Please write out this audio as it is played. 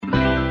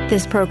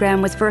This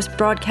program was first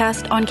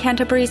broadcast on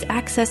Canterbury's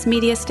access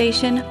media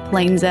station,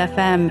 Plains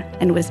FM,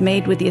 and was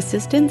made with the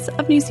assistance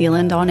of New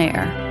Zealand On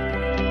Air.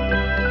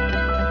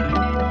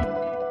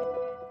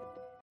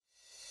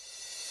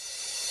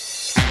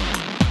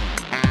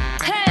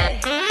 Hey!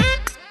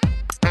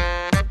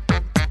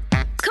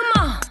 Come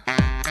on!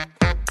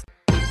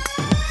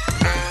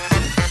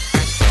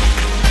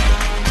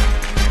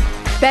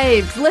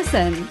 Babes,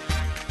 listen.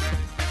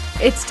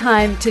 It's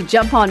time to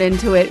jump on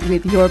into it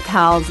with your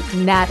pals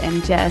Nat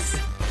and Jess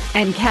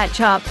and catch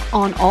up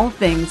on all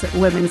things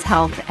women's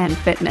health and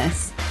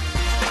fitness.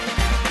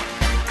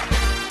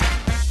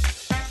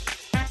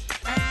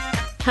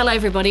 Hello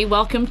everybody,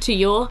 welcome to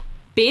your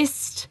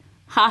best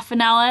half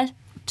an hour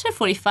to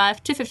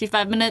 45 to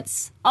 55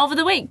 minutes of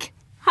the week.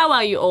 How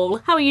are you all?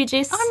 How are you,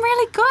 Jess? I'm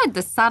really good.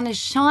 The sun is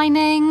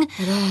shining.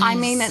 I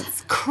mean,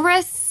 it's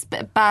crisp,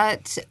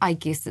 but I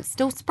guess it's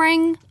still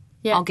spring.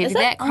 Yeah. I'll give Is you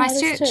it? that, Oh, that is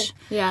Christchurch.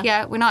 true. Yeah.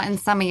 Yeah, we're not in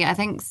summer yet. I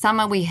think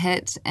summer we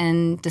hit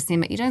in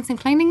December. You doing some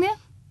cleaning there?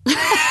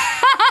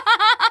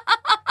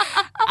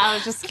 I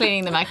was just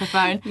cleaning the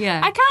microphone. Yeah.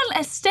 I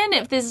can't stand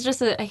it if there's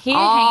just a hair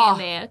hanging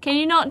there. Can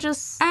you not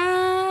just...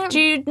 do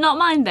you not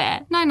mind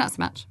that? No, not so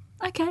much.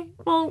 Okay,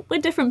 well, we're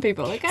different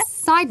people, okay?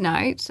 Side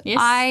note, Yes.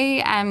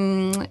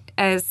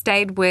 I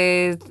stayed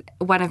with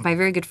one of my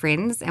very good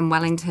friends in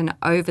Wellington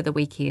over the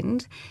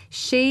weekend.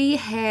 She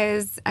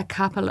has a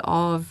couple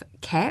of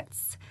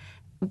cats,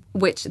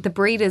 which the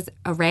breed is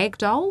a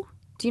ragdoll.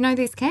 Do you know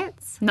these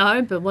cats?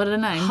 No, but what a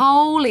name.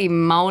 Holy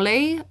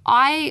moly.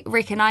 I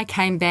reckon I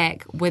came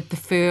back with the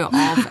fur of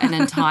an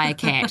entire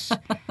cat.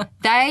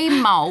 They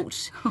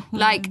molt.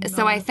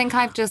 So I think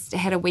I've just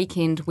had a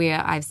weekend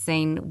where I've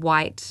seen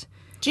white...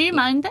 Do you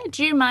mind that?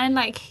 Do you mind,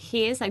 like,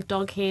 hairs, like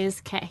dog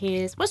hairs, cat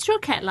hairs? What's your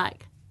cat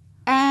like?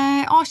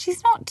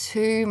 She's not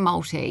too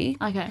molty.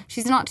 Okay.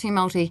 She's not too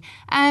molty.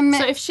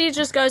 So if she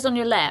just goes on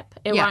your lap,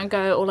 it Yeah. won't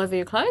go all over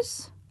your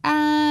clothes?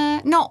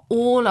 Not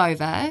all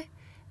over.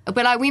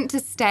 But I went to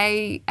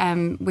stay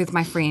with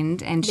my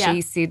friend and Yeah.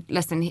 she said,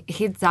 listen,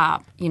 heads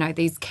up,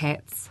 these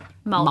cats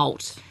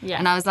molt. Yeah.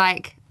 And I was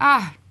like,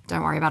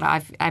 don't worry about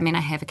it. I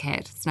have a cat.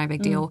 It's no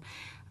big deal.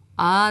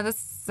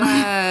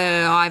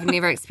 I've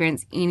never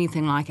experienced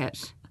anything like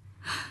it.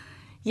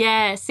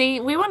 Yeah, see,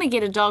 we want to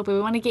get a dog, but we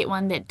want to get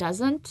one that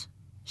doesn't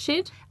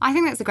shed. I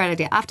think that's a great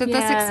idea. After this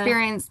Yeah.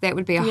 experience, that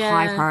would be a Yeah.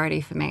 high priority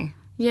for me.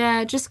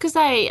 Yeah, just because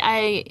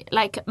I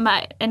like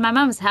in my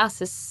mum's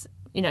house is,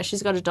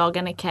 she's got a dog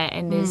and a cat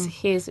and there's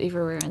hairs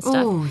everywhere and stuff.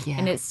 Oh, yeah.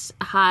 And it's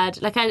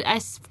hard. Like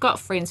I've got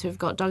friends who've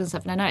got dogs and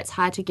stuff, and I know it's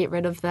hard to get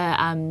rid of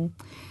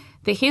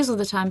the hairs all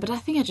the time, but I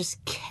think I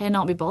just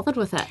cannot be bothered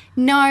with it.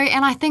 No,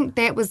 and I think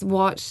that was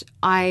what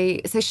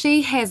so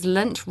she has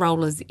lint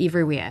rollers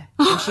everywhere.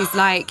 And she's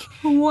like,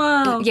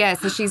 Wow. yeah,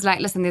 so she's like,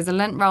 listen, there's a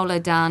lint roller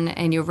down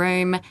in your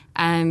room.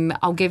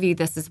 I'll give you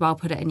this as well,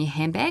 put it in your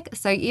handbag.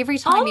 So every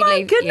time Oh you my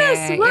leave, goodness,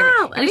 yeah,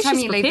 wow. At every least time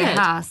she's you leave the prepared.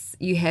 house,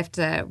 you have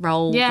to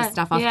roll Yeah, the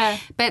stuff off. yeah.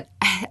 But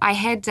I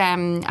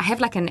have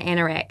like an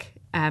anorak.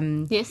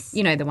 Yes.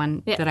 You know, the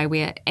one that I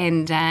wear.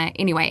 And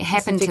anyway, it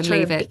happened to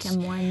Victoria leave it.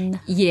 Beckham one.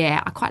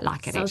 Yeah, I quite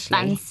like it So actually.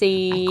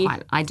 fancy.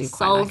 I do quite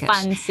So like it.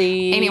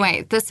 fancy.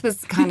 Anyway, this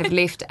was kind of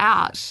left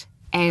out.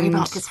 And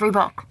It's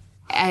Reebok.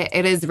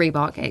 it is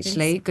Reebok,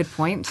 actually. Good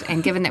point.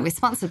 And given that we're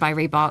sponsored by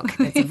Reebok,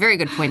 that's a very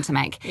good point to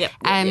make. Yep.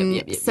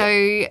 So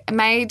I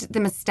made the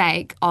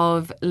mistake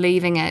of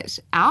leaving it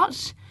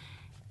out,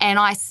 and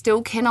I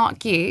still cannot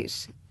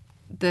get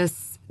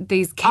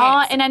these Oh,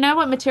 cats. and I know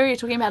what material you're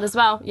talking about as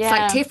well.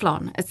 Yeah. It's like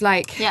Teflon. It's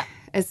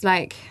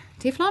like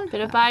Teflon?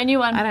 Better buy a new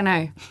one. I don't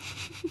know.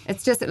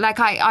 It's just like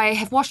I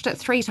have washed it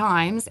 3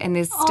 times and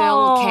there's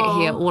still cat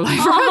hair all over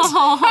it.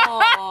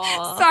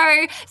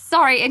 So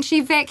sorry. And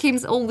she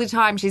vacuums all the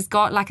time. She's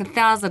got like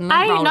 1,000 lint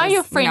I rollers. know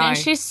your friend, No. and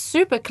she's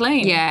super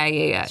clean.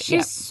 Yeah.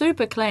 She's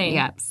super clean.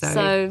 Yeah,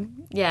 so-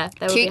 yeah,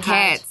 that would be Cute hard.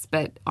 cats,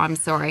 but I'm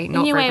sorry,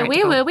 not Anyway, very where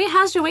practical. were we?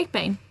 How's your week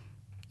been?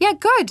 Yeah,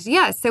 good.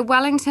 Yeah, so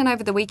Wellington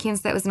over the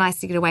weekends, that was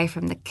nice to get away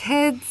from the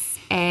kids.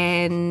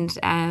 And,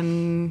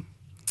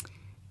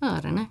 I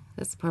don't know.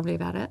 That's probably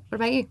about it. What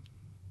about you?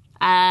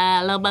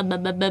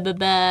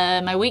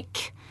 My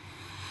week.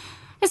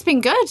 It's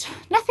been good.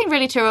 Nothing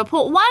really to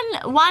report.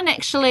 One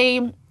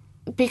actually,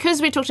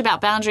 because we talked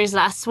about boundaries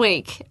last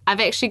week, I've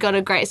actually got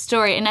a great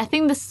story, and I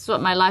think this is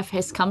what my life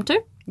has come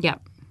to. Yeah.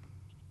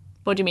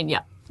 What do you mean?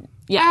 Yeah.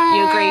 Yeah,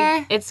 you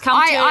agree? It's come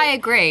to... I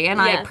agree,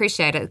 and I Yeah.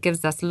 appreciate it. It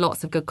gives us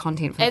lots of good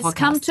content for the It's podcast.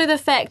 come to the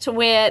fact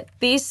where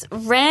these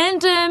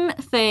random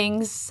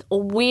things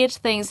or weird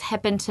things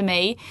happen to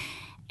me,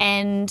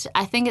 and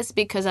I think it's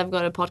because I've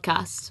got a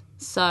podcast.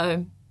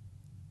 So,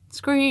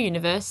 screw you,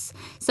 universe.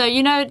 So,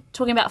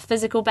 talking about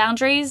physical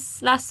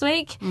boundaries last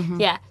week?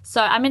 Mm-hmm. Yeah.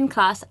 So, I'm in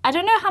class. I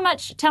don't know how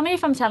much... Tell me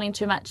if I'm telling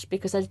too much,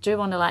 because I do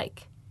want to,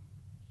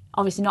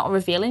 obviously not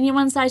reveal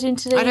anyone's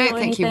identity I don't or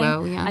think you anything.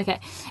 will, yeah. Okay.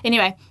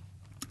 Anyway,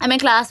 I'm in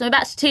class. I'm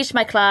about to teach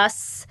my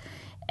class,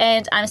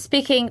 and I'm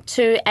speaking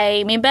to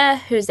a member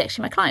who's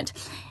actually my client.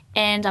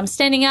 And I'm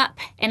standing up,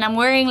 and I'm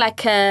wearing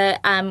like a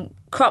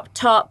crop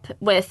top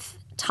with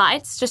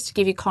tights, just to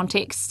give you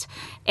context.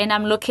 And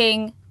I'm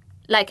looking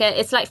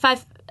it's like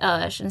 5.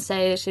 I shouldn't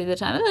say actually the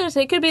time.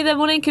 It could be the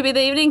morning, could be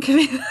the evening,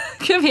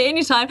 could be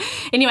any time.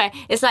 Anyway,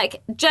 it's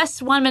like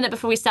just 1 minute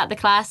before we start the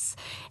class,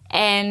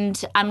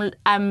 and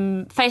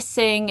I'm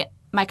facing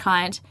my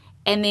client,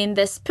 and then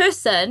this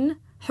person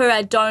who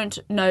I don't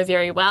know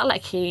very well,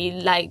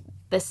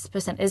 this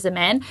person is a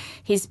man.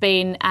 He's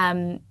been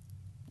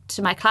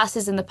to my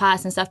classes in the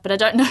past and stuff, but I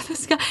don't know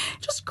this guy.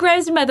 Just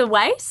grabs me by the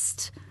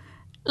waist,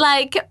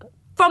 like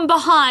from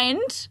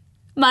behind,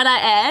 might I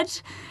add.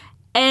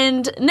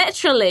 And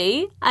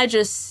naturally, I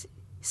just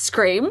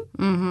scream.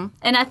 Mm-hmm.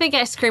 And I think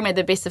I scream at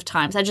the best of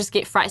times. I just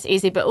get frights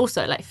easy, but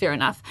also, fair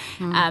enough.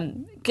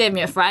 Gave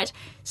me a fright.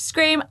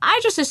 Scream. I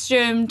just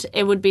assumed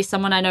it would be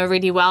someone I know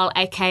really well,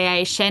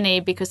 a.k.a.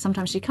 Shani, because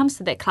sometimes she comes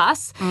to that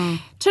class.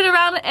 Turn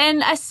around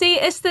and I see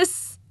it's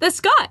this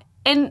guy.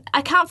 And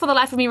I can't for the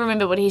life of me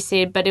remember what he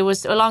said, but it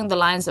was along the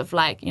lines of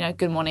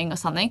good morning or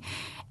something.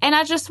 And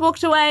I just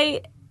walked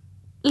away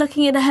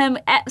looking at him,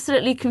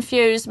 absolutely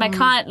confused. My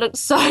client looked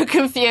so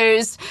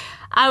confused.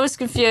 I was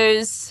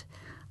confused.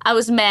 I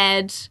was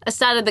mad. I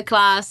started the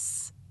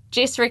class.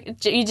 Jess, you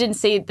didn't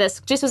see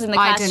this. Jess was in the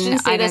class. She didn't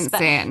see this, but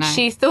see it, no.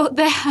 She thought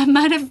that I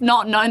might have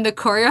not known the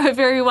choreo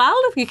very well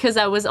because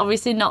I was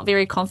obviously not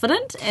very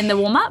confident in the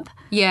warm-up.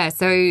 Yeah,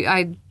 so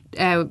I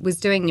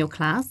was doing your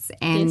class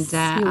and Yes,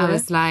 I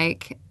was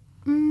like...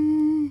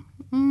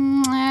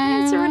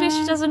 It's already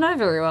she doesn't know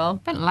very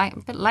well. Bit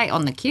late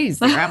on the cues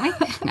there, aren't we?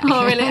 No.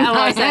 Oh, really? I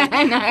wasn't.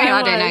 No,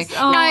 I don't know.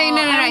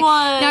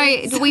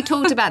 Oh, No, we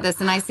talked about this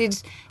and I said,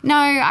 no,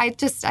 I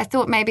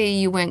thought maybe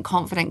you weren't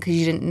confident because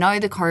you didn't know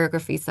the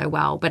choreography so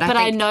well. But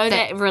I know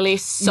that really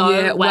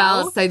so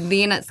well. So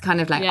then it's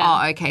kind of like,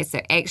 oh, okay, so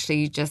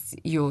actually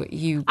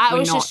I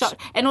was not just shocked.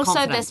 And also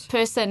confident. this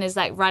person is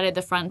right at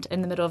the front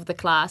in the middle of the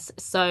class.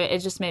 So it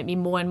just made me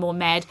more and more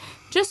mad.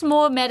 Just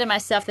more mad at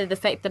myself than the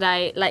fact that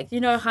I,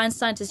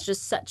 hindsight is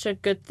just such a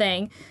good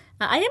thing.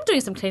 I am doing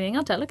some cleaning,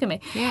 aren't I? Look at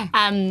me. Yeah.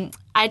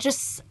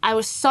 I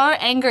was so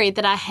angry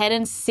that I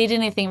hadn't said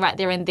anything right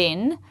there and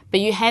then.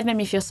 But you have made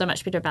me feel so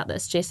much better about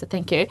this, Jess, so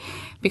thank you.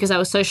 Because I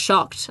was so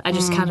shocked. I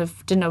just kind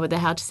of didn't know what the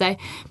hell to say.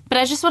 But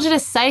I just wanted to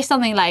say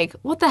something like,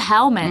 what the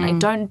hell, man?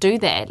 Don't do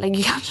that.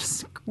 You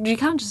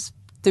can't just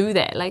do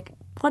that.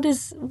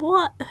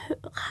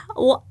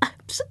 What?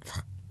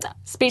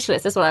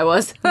 Speechless, that's what I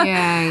was.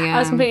 Yeah. I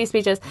was completely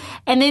speechless.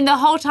 And then the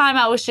whole time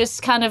I was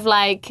just kind of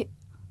I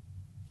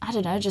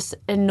don't know, just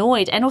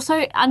annoyed and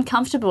also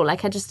uncomfortable. I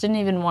just didn't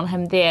even want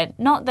him there.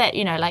 Not that,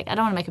 I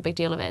don't want to make a big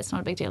deal of it. It's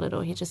not a big deal at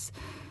all. He just,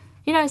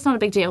 it's not a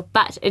big deal.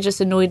 But it just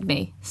annoyed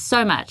me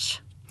so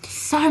much.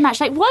 So much.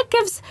 What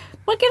gives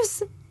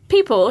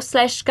people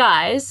 /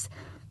 guys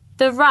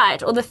the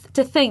right or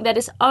to think that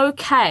it's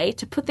okay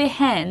to put their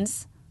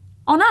hands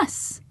on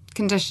us?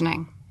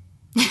 Conditioning.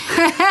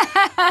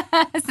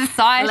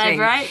 Society.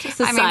 Elaborate.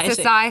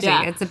 Society.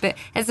 Yeah.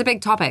 It's a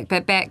big topic,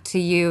 but back to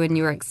you and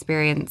your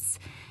experience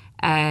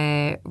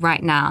right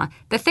now.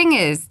 The thing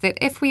is that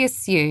if we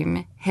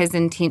assume his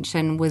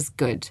intention was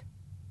good,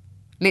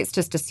 let's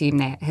just assume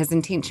that his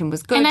intention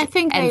was good and I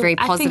think very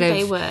positive. I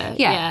think they were.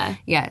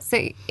 Yeah.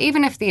 So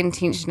even if the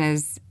intention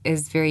is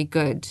very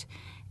good,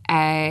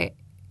 it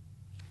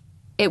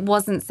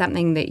wasn't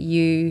something that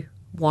you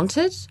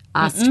wanted,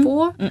 asked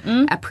for,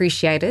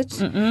 appreciated.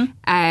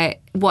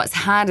 What's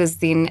hard is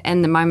then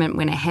in the moment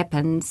when it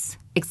happens,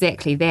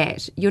 exactly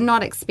that. You're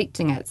not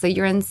expecting it. So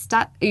you're in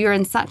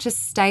such a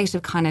state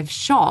of kind of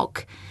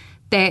shock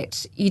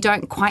that you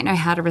don't quite know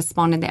how to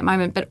respond in that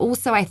moment. But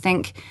also I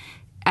think,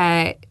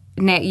 Nat,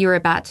 you're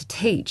about to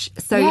teach.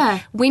 So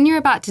when you're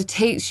about to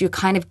teach, you're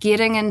kind of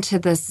getting into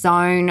the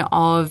zone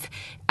of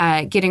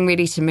getting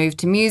ready to move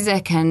to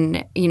music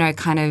and,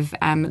 kind of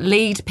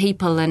lead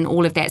people and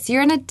all of that. So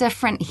you're in a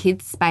different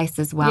headspace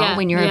as well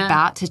when you're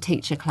about to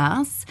teach a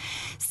class.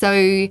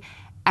 So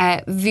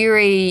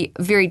very,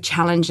 very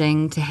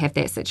challenging to have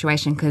that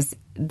situation because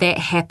that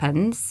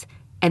happens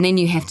and then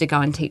you have to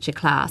go and teach a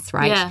class,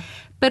 right? Yeah.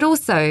 But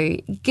also,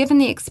 given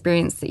the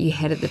experience that you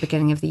had at the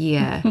beginning of the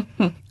year,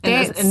 in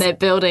that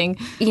building,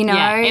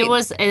 it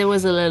was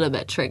a little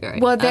bit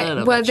triggering.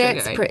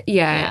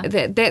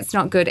 That's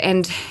not good.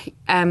 And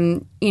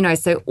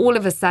so all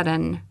of a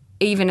sudden,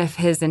 even if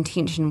his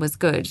intention was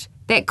good,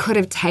 that could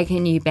have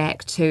taken you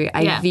back to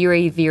a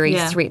very, very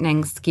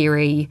threatening,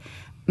 scary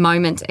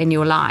moment in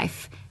your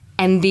life,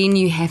 and then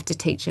you have to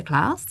teach a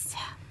class.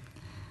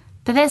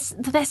 But that's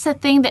the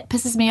thing that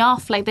pisses me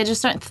off. They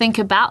just don't think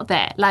about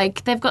that.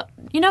 They've got,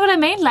 you know what I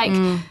mean?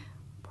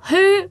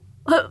 Who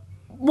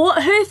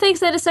thinks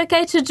that it's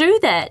okay to do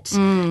that?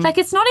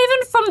 It's not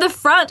even from the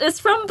front; it's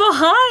from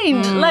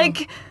behind.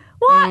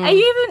 What are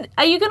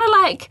you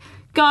gonna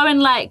go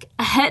and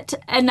hit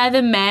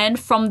another man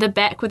from the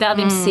back without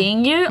them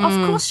seeing you?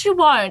 Of course you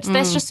won't.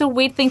 That's just a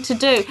weird thing to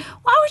do.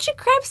 Why would you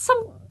grab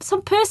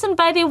some person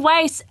by their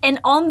waist and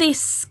on their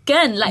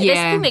skin? That's the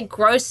thing that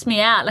grossed me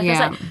out. It's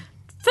like,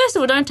 first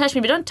of all, don't touch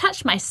me, but don't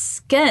touch my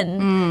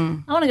skin.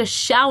 I want to go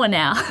shower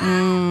now.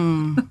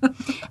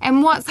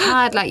 And what's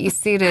hard, like you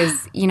said,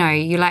 is,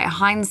 you're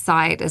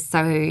hindsight is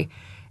so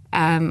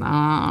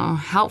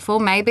helpful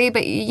maybe,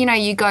 but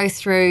you go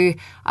through,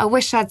 I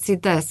wish I'd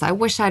said this, I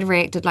wish I'd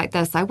reacted like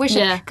this, I wish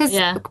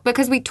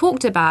because we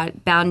talked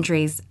about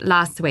boundaries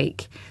last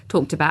week,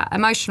 talked about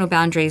emotional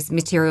boundaries,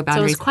 material So it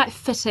boundaries, was quite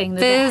fitting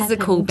that it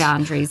physical happened.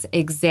 boundaries,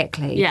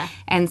 exactly. Yeah.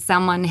 And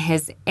someone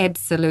has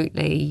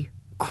absolutely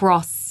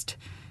crossed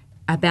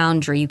a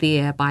boundary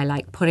there by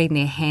like putting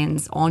their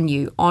hands on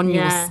you, on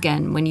your Yeah.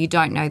 skin when you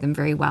don't know them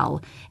very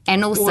well.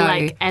 And also Or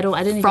like at all.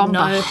 I didn't from even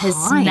know his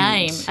behind.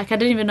 name. Like I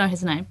didn't even know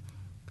his name.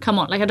 Come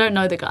on, like I don't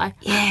know the guy.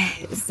 Yeah.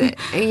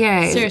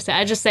 Seriously,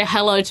 I just say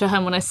hello to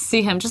him when I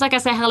see him, just like I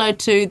say hello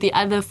to the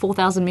other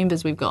 4,000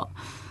 members we've got.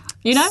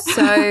 You know?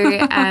 So,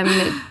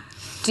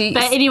 do you,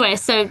 But anyway,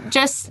 so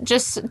just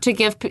to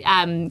give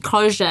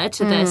closure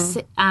to this,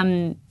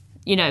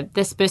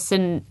 this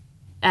person,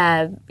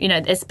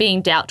 it's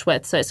being dealt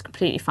with, so it's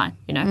completely fine.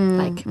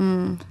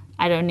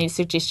 I don't need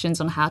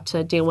suggestions on how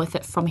to deal with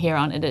it from here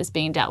on. It is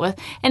being dealt with,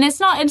 and it's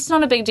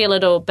not a big deal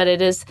at all. But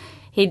it is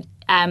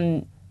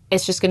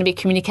it's just going to be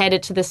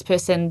communicated to this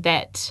person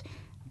that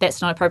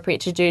that's not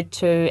appropriate to do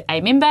to a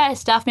member, a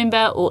staff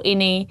member, or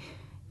any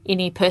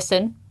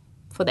person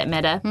for that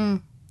matter,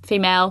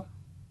 female.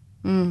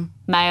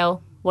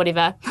 Male,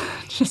 whatever.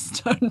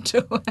 Just don't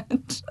do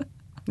it.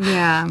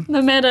 yeah.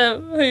 No matter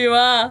who you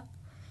are.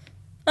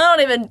 I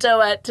don't even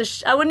do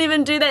it. I wouldn't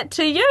even do that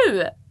to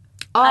you.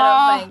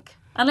 I don't think.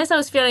 Unless I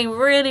was feeling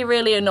really,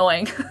 really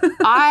annoying.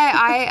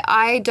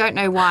 I don't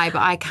know why,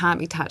 but I can't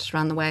be touched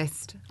around the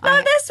waist. No,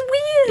 that's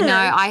weird. No,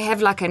 I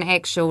have like an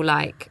actual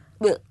like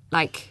I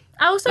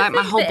also like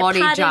think my whole that body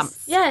part jumps.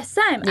 Is, yeah,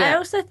 same. I Yeah.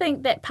 also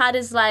think that part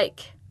is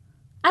like,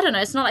 I don't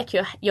know, it's not like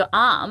your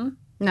arm.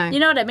 No. You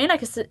know what I mean?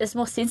 Like it's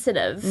more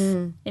sensitive.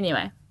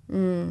 Anyway.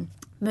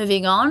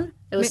 Moving on.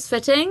 It was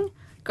fitting.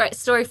 Great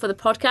story for the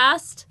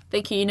podcast.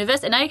 Thank you,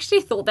 universe. And I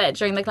actually thought that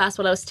during the class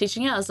while I was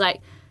teaching it. I was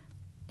like,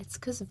 it's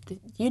because of the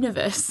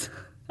universe.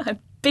 I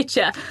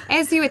betcha.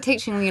 As you were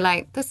teaching, were you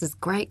like, this is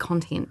great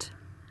content?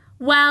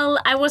 Well,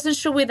 I wasn't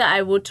sure whether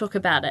I would talk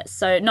about it.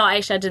 So, no,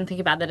 actually, I didn't think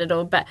about that at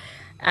all. But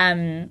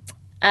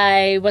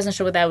I wasn't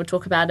sure whether I would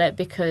talk about it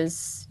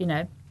because,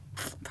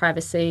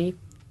 privacy,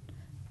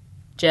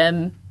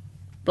 gym,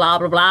 blah,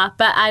 blah, blah.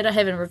 But I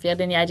haven't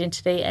revealed any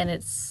identity, and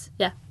it's,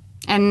 yeah.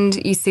 And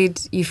you said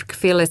you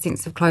feel a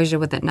sense of closure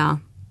with it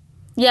now.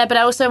 Yeah, but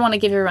I also want to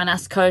give everyone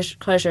else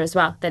closure as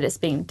well, that it's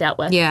being dealt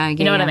with. Yeah,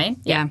 You know what I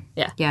mean? Yeah.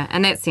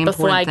 And that's the important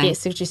Before I thing. get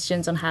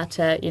suggestions on how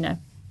to,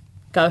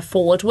 go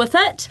forward with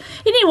it.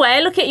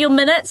 Anyway, look at your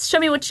minutes. Show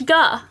me what you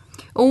got.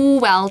 Oh,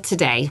 well,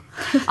 today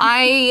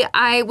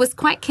I was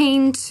quite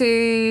keen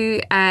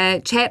to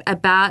chat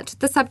about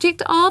the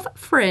subject of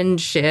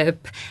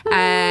friendship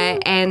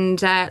and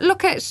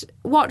look at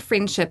what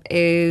friendship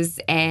is.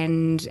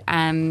 And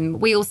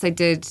we also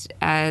did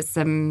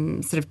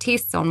some sort of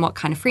tests on what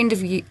kind of friend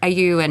are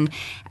you and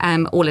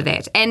all of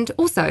that. And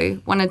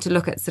also wanted to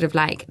look at sort of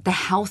like the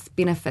health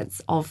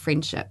benefits of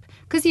friendship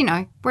because,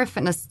 we're a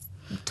fitness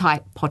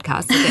type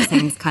podcast, so that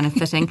seems kind of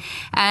fitting.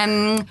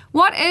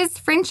 What is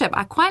friendship?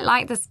 I quite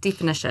like this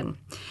definition.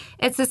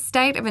 It's a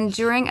state of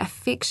enduring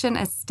affection,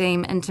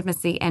 esteem,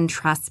 intimacy, and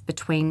trust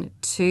between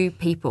two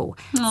people.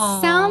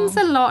 Aww. Sounds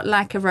a lot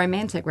like a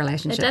romantic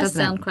relationship, It does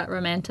doesn't sound it? quite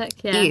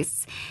romantic, yeah.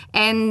 Yes.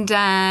 And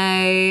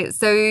and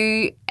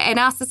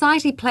our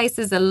society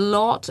places a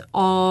lot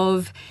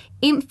of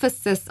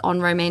emphasis on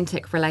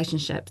romantic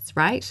relationships,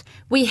 right?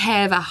 We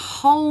have a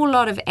whole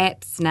lot of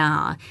apps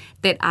now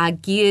that are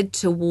geared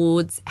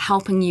towards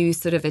helping you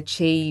sort of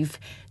achieve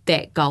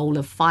that goal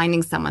of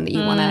finding someone that you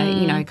want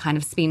to, kind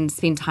of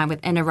spend time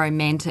with in a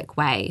romantic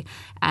way,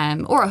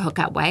 or a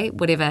hookup way,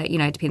 whatever,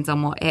 depends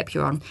on what app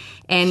you're on.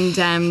 And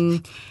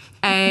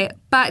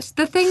but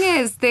the thing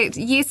is that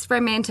yes,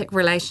 romantic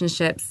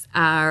relationships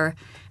are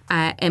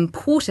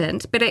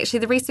important, but actually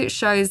the research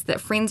shows that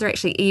friends are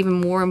actually even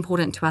more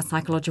important to our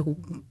psychological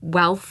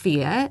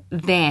welfare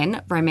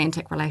than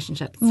romantic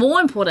relationships. More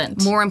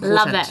important. More important.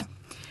 Love that.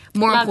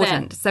 More Love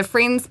important. it. So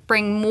friends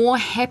bring more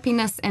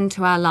happiness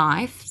into our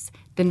lives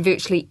than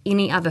virtually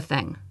any other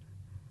thing.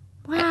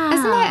 Wow.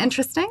 Isn't that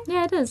interesting?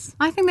 Yeah, it is.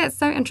 I think that's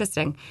so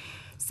interesting.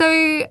 So,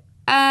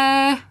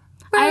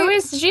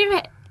 Did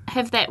you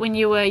have that when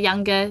you were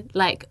younger,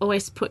 like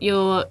always put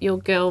your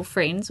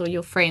girlfriends or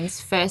your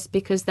friends first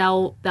because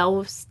they'll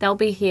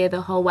be here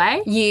the whole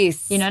way?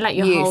 yes. Like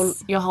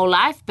your whole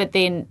life, but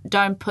then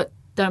don't put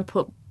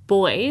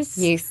boys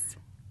Yes.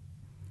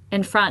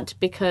 in front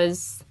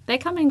because they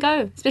come and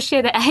go, especially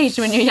at the age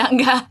when you're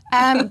younger.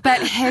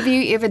 But have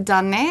you ever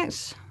done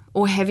that?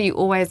 Or have you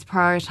always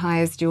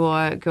prioritised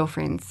your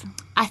girlfriends?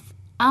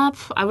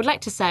 I would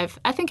like to say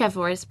I think I've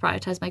always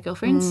prioritised my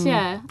girlfriends.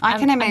 Yeah, I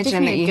can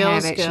imagine that definitely a you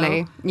have girl's girl.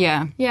 actually.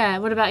 Yeah. Yeah.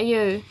 What about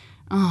you?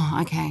 Oh,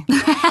 okay.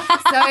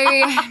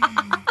 So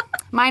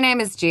my name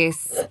is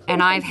Jess,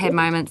 and I've had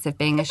moments of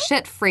being a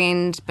shit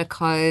friend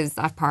because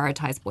I've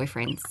prioritised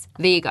boyfriends.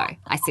 There you go.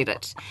 I said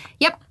it.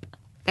 Yep,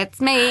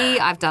 that's me.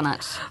 I've done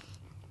it.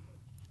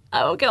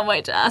 I can't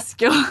wait to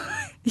ask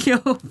your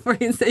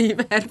friends that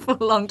you've had for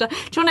a long time. Do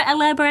you want to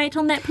elaborate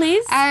on that,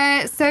 please?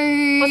 What's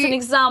an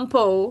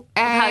example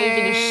of how you've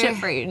been a shit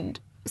friend?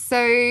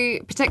 So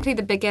particularly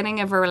the beginning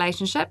of a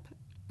relationship,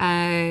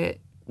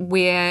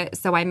 where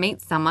I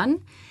meet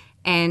someone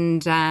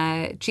and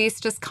Jess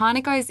just kind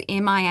of goes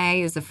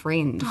MIA as a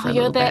friend for a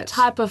You're little that bit.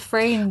 type of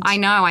friend. I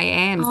know I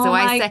am. Oh so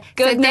my I say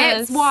goodness. so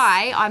that's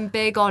why I'm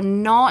big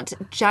on not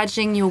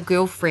judging your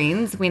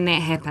girlfriends when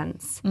that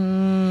happens.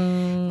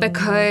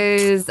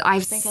 Because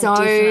I've think I've so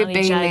definitely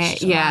been there.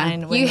 judged Yeah,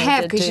 mine when you they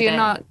have did because do you're that.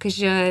 not because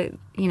you're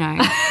you're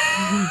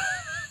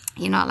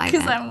not like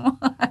Because that.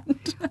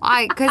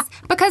 I'm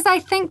Because I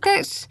think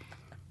that.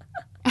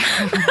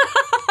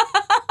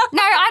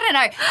 No, I don't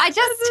know. I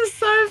just. This is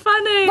so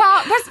funny.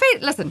 Well,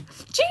 listen.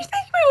 Do you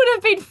think we would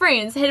have been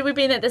friends had we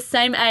been at the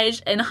same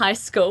age in high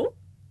school?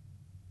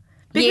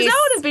 Because Yes.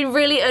 I would have been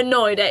really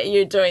annoyed at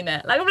you doing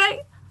that. Like, I'm like,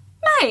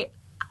 mate,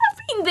 I've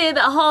been there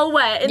the whole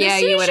way. And Yeah, as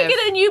soon you as you would've.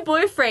 get a new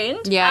boyfriend,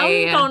 Yeah, I would yeah,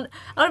 have yeah. gone,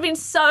 I would have been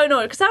so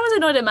annoyed because I was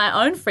annoyed at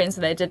my own friends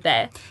when they did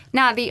that.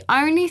 Now, the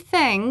only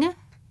thing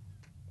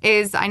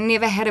is I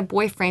never had a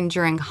boyfriend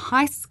during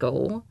high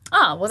school.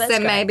 Oh, well, that's So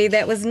great. maybe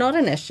that was not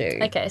an issue.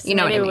 Okay, so you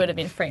know maybe what I we mean? would have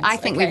been friends. I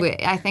think Okay. we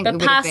would. I think But we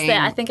would have past been.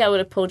 that, I think I would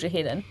have pulled your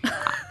head in.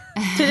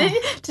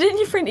 Didn't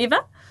your friend ever?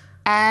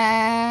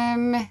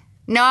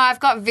 No, I've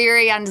got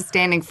very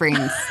understanding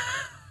friends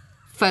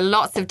for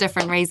lots of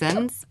different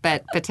reasons,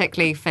 but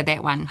particularly for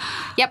that one.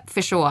 Yep,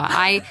 for sure.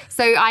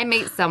 So I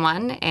meet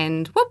someone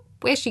and whoop,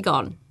 where's she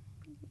gone?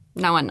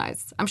 No one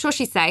knows. I'm sure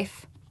she's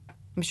safe.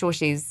 I'm sure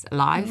she's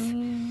alive.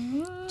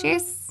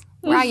 Jess,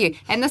 where are you?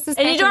 And this is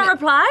And back you don't in the-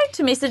 reply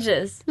to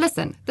messages.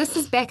 Listen, this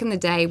is back in the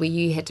day where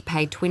you had to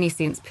pay 20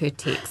 cents per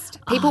text.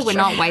 People were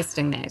not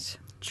wasting that.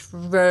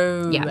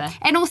 True. Yeah.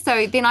 And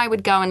also, then I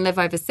would go and live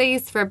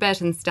overseas for a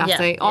bit and stuff. Yeah,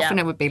 So often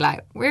yeah. it would be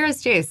like, where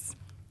is Jess?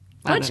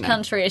 I Which don't know.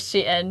 country is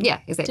she in? Yeah,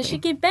 exactly. Did she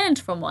get banned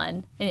from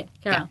one? Yeah,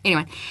 go on.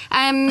 Anyway,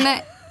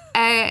 I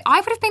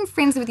would have been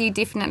friends with you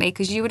definitely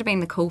because you would have been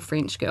the cool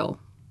French girl.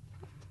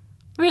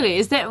 Really?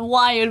 Is that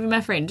why you would be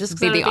my friend? Just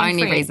because Be the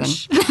only reason.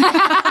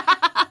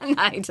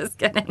 No, just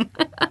kidding.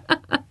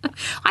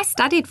 I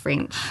studied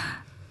French.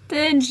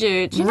 Did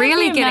you? Do you know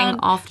Really the getting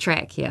amount- off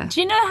track here.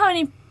 Do you know how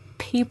many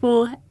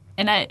people,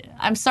 and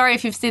I'm sorry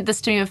if you've said this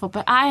to me before,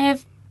 but I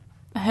have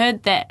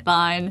heard that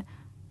line.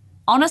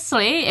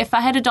 Honestly, if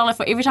I had $1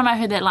 for every time I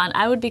heard that line,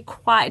 I would be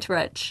quite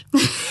rich.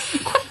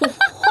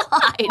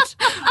 Quite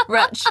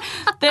rich.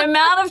 The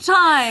amount of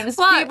times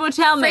people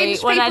tell me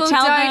French when I people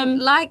tell don't them.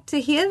 like to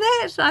hear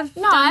that.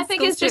 No, I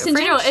think it's just in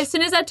general. As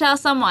soon as I tell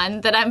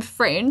someone that I'm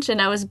French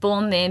and I was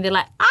born there, and they're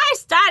like, I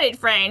studied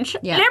French.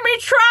 Yeah. Let me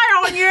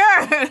try on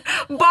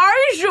you.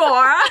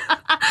 Bonjour.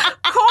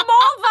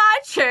 Comment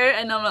vas-tu?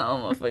 And I'm like, oh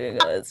my fucking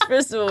God.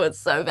 First of all, it's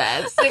so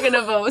bad. Second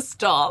of all,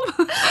 stop.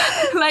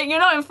 Like, you're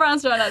not in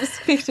France right now to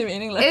speak to me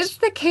in English. Is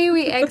the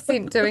Kiwi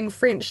accent doing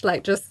French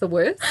like just the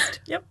worst?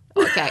 Yep.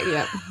 Okay,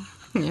 yeah.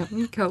 Yeah,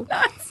 cool.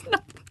 It's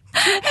not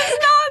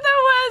the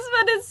worst,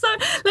 but it's so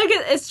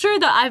it's true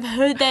though. I've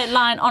heard that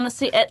line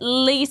honestly at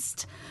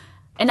least,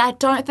 and I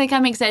don't think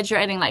I'm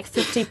exaggerating, like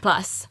 50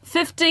 plus.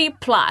 50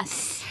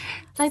 plus.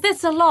 Like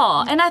that's a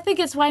lot, and I think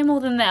it's way more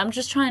than that. I'm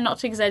just trying not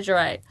to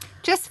exaggerate.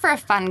 Just for a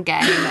fun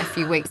game a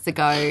few weeks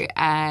ago,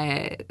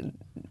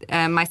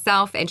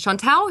 myself and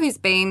Chantal, who's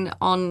been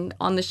on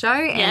the show,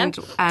 and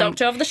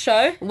Doctor of the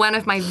show. one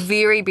of my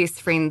very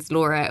best friends,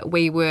 Laura,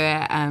 we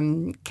were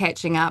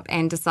catching up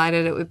and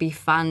decided it would be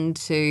fun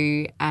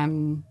to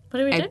What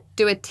do we do?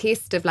 do a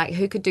test of like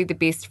who could do the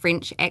best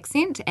French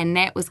accent, and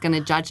Nat was going to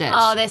judge it.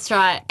 Oh, that's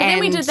right. And then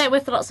we And did that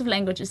with lots of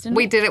languages, didn't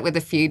we we? did it with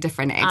a few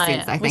different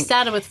accents, I We think.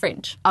 started with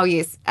French. Oh,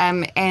 yes.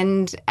 And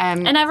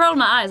And I rolled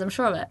my eyes, I'm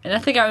sure of it. And I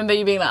think I remember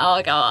you being like,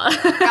 oh, God.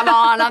 come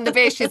on, I'm the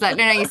best. She's like,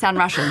 no, you sound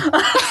Russian.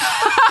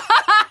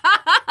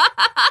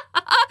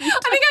 I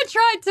think I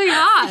tried too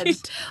hard.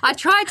 I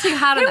tried too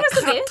hard Who on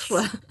was the it.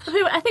 best?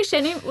 I think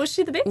Shani, was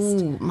she the best?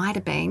 Ooh, might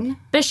have been.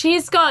 But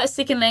she's got a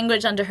second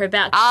language under her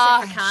belt.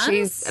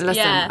 Listen,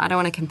 Yeah. I don't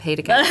want to compete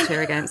against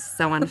her against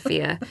so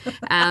unfair.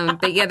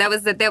 But yeah, that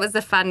was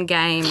a fun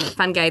game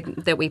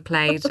that we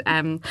played.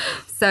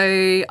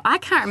 So I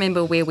can't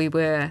remember where we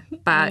were,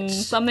 but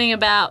Something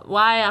about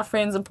why are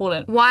friends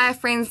important? why are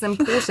friends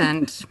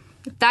important?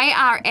 They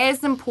are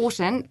as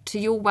important to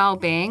your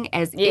well-being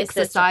as Yes,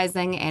 that's right.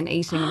 exercising and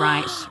eating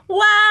right.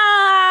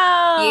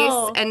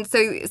 Wow. Yes, and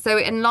so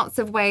in lots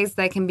of ways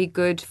they can be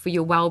good for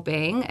your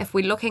well-being. If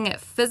we're looking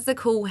at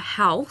physical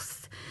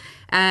health,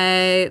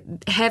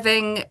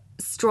 having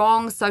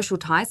strong social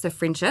ties, so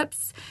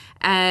friendships,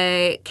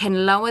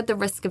 can lower the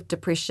risk of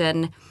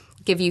depression,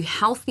 give you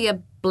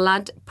healthier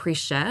blood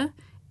pressure,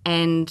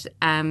 and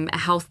a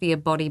healthier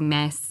body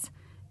mass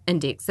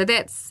index. So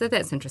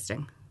that's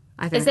interesting.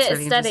 I think Is that it's a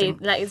really study?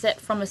 interesting. Like, is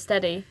that from a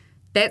study?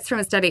 That's from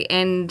a study,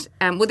 and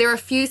well, there are a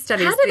few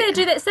studies. How did they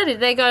do that study?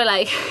 They go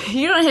like,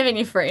 you don't have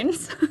any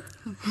friends.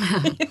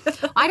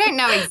 I don't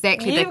know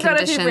exactly the You've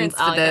got a few conditions friends.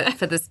 Oh, okay.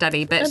 for the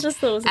study, but I just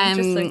thought it was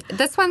interesting.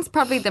 this one's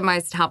probably the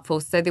most helpful.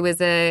 So there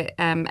was a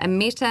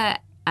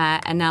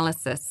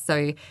analysis.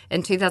 So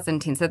in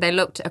 2010, so they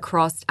looked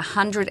across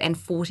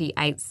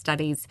 148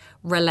 studies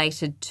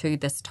related to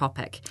this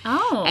topic.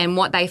 Oh. And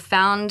what they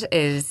found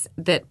is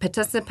that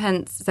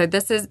participants, so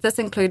this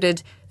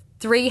included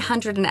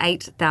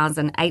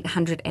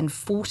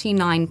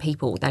 308,849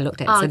 people they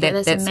looked at. Oh, so okay,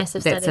 that's a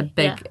massive that's study.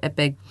 a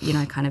big,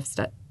 kind of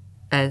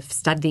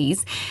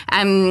studies,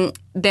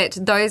 that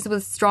those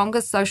with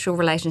stronger social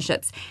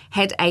relationships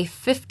had a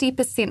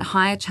 50%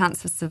 higher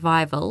chance of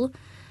survival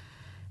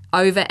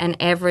over an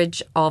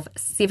average of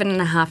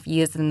 7.5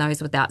 years than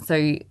those without.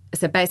 So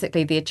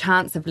basically their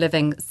chance of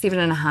living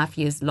 7.5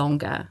 years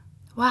longer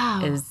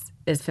Wow. is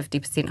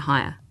 50%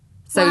 higher.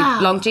 So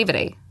Wow.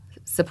 longevity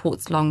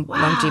supports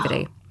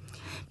longevity.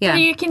 Yeah. So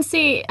you can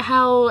see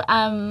how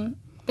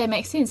that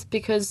makes sense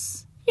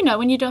because,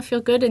 when you don't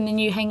feel good and then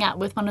you hang out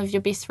with one of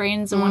your best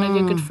friends or one of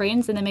your good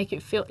friends and they make you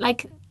feel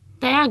like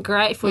they are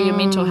great for your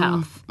mental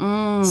health.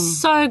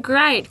 So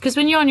great. Because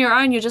when you're on your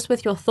own, you're just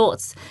with your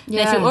thoughts. And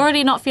if you're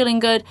already not feeling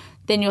good,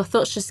 then your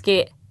thoughts just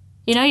get,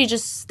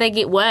 they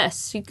get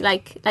worse. You,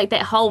 like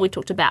that hole we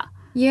talked about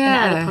in the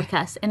other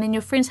podcast. And then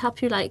your friends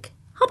help you hop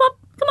up,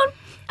 come on,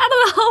 out of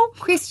the hole.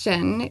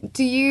 Question,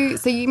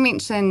 so you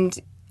mentioned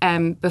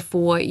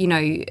before,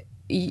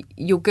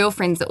 your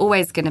girlfriends are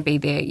always going to be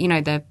there.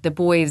 The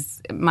boys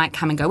might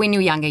come and go. When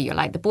you're younger, you're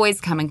like, the boys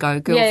come and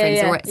go,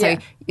 girlfriends.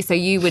 So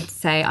you would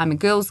say, I'm a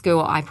girl's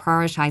girl, I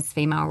prioritise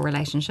female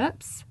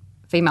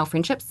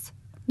friendships.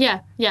 Yeah,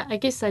 I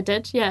guess I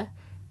did, yeah.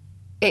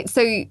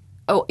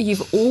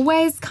 You've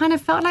always kind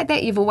of felt like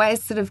that? You've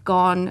always sort of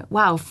gone,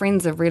 wow,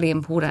 friends are really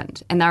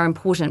important. And they're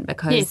important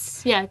because...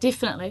 Yes, yeah,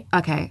 definitely.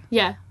 Okay.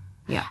 Yeah.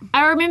 Yeah.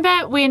 I remember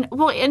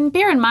and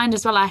bear in mind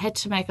as well, I had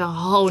to make a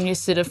whole new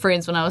set of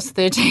friends when I was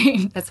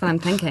 13. That's what I'm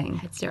thinking. I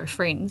had 0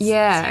 friends.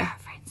 Yeah. 0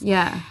 friends.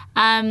 Yeah.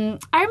 I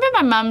remember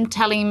my mum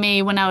telling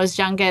me when I was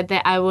younger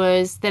that I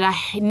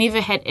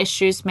never had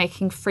issues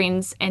making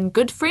friends and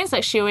good friends.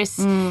 Like she always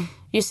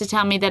used to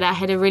tell me that I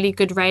had a really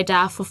good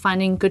radar for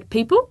finding good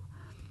people.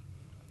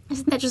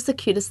 Isn't that just the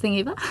cutest thing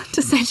ever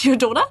to say to your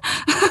daughter?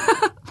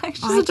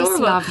 She's I adorable. just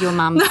love your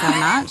mum so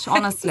much,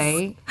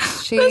 honestly.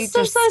 That's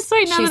so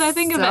sweet now that I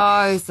think of it.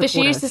 Supportive. But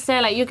she used to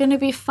say, you're going to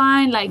be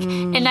fine.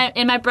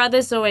 And my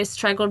brother's always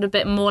struggled a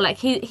bit more.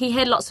 He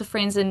had lots of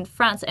friends in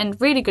France and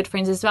really good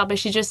friends as well. But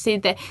she just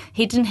said that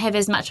he didn't have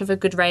as much of a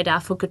good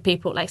radar for good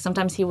people.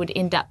 Sometimes he would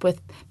end up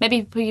with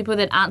maybe people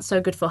that aren't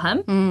so good for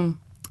him.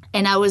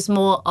 And I was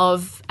more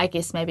of, I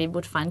guess, maybe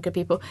would find good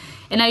people.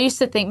 And I used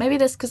to think, maybe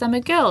that's because I'm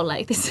a girl.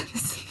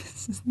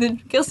 The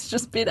girls are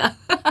just better.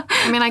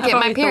 I mean, I get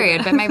my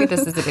period, but maybe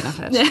this is a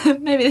benefit.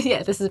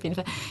 This is a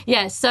benefit.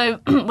 Yeah, so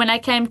when I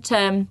came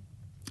to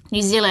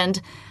New Zealand,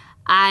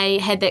 I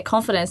had that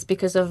confidence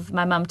because of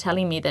my mum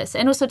telling me this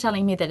and also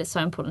telling me that it's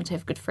so important to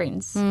have good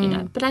friends,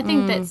 But I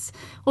think that's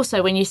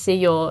also when you see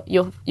your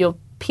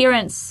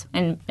parents,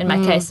 and in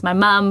my case, my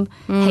mum,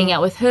 hang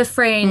out with her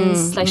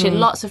friends. She had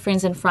lots of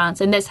friends in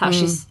France, and that's how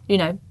she's,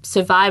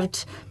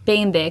 survived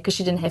being there because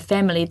she didn't have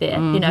family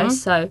there,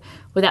 So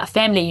without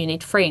family, you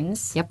need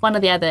friends. Yep. One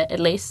or the other, at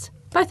least.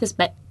 Both is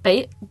both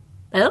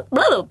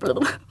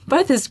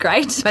is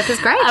great. Both is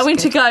great. I went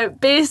to go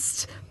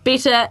best,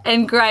 better,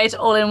 and great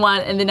all in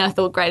one, and then I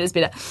thought great is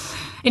better.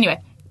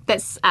 Anyway,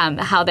 that's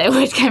how that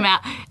word came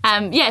out.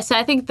 So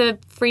I think the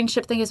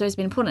friendship thing has always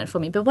been important for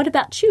me. But what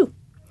about you?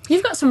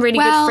 You've got some really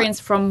good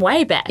friends from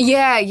way back.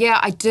 Yeah,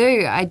 I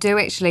do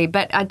actually.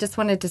 But I just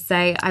wanted to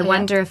say, I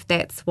wonder if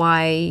that's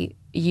why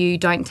you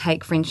don't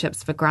take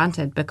friendships for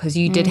granted, because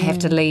you did have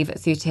to leave at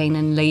 13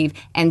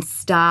 and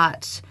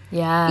start.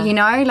 Yeah.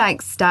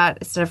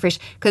 Start fresh.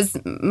 Because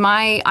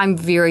I'm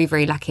very,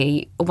 very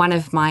lucky. One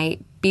of my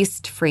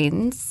best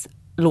friends,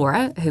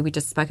 Laura, who we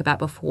just spoke about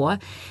before,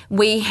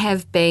 we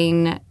have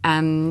been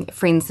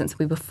friends since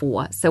we were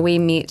 4. So we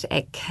met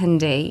at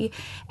kindy,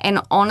 and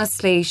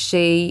honestly,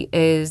 she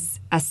is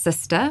a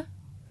sister.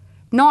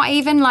 Not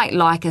even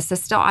like a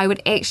sister. I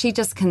would actually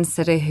just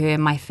consider her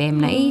my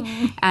family.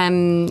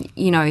 I'm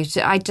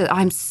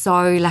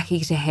so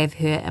lucky to have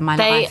her in my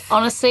life.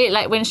 Honestly,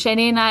 when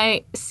Shani and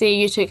I see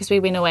you two, because we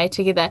went away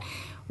together,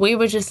 we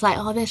were just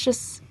that's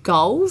just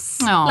goals.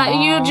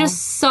 Aww. You're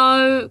just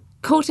so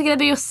cool together,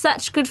 but you're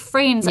such good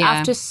friends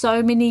after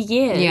so many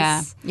years.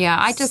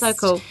 Yeah. So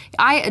cool.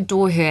 I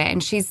adore her,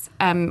 and she's,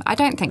 I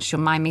don't think she'll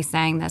mind me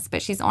saying this,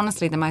 but she's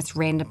honestly the most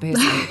random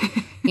person.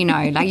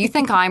 You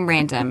think I'm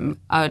random.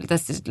 Oh,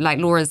 this is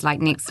Laura's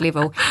next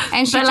level.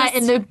 And she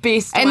in the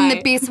best way. In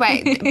the best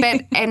way.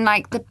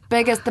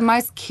 The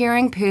most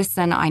caring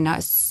person I know.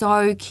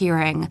 So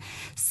caring,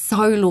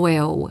 so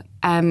loyal.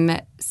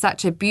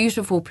 Such a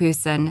beautiful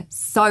person,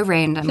 so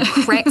random,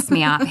 cracks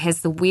me up, has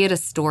the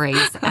weirdest stories.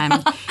 Yes.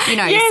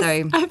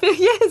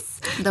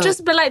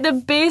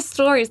 The best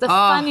stories, the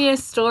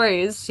funniest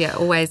stories. Yeah,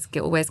 always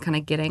kind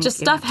of getting. Just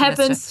stuff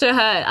happens to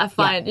her, I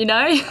find,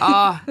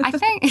 Oh, I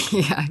think,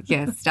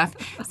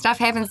 stuff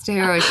happens to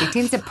her, or she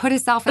tends to put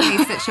herself in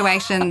these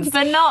situations.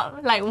 But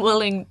not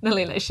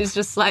willy-nilly. She's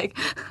just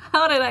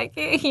how did I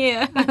get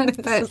here? It's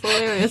just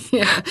hilarious.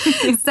 Yeah.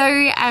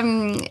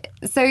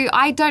 So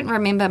I don't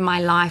remember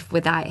my life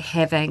without without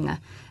having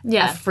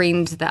Yeah. a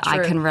friend that I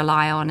True. can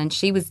rely on. And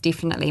she was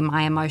definitely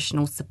my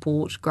emotional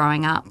support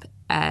growing up.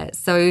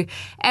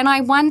 And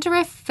I wonder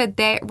if for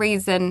that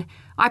reason,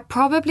 I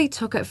probably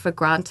took it for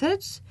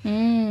granted.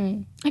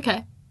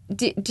 Okay.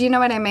 Do you know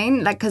what I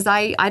mean? Like, because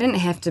I didn't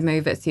have to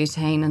move at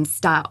 13 and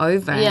start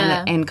over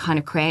Yeah. and kind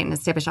of create and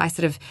establish.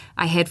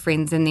 I had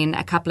friends, and then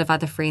a couple of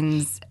other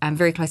friends,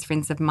 very close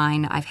friends of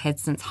mine I've had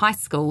since high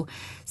school.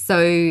 So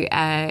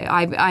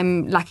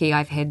I'm lucky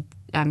I've had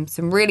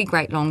some really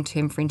great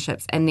long-term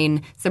friendships, and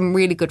then some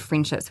really good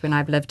friendships when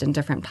I've lived in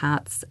different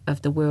parts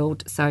of the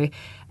world. So,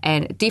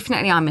 and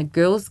definitely I'm a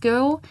girl's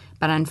girl,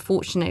 but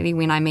unfortunately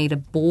when I meet a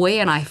boy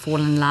and I fall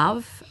in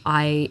love,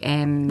 I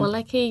am Well,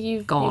 lucky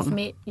you've Gone.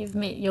 met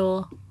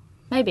your,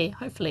 maybe,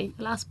 hopefully,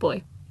 your last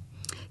boy.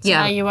 So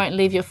Yeah. now you won't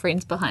leave your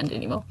friends behind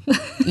anymore.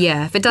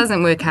 Yeah, if it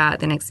doesn't work out,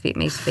 then expect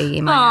me to be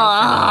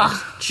MIA.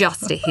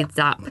 Just a heads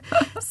up.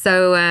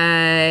 So,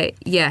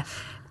 yeah.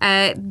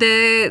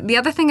 The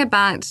other thing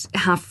about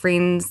how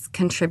friends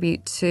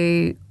contribute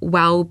to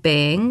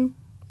well-being,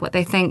 what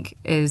they think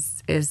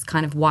is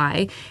kind of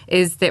why,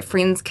 is that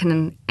friends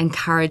can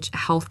encourage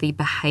healthy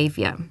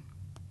behaviour.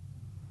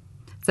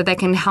 So they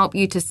can help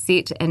you to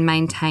set and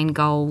maintain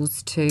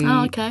goals to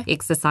Oh, okay.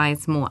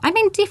 exercise more. I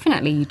mean,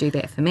 definitely you do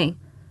that for me.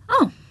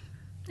 Oh,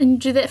 and you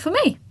do that for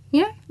me.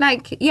 Yeah,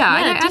 like I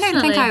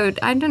don't think definitely. I would.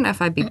 I don't know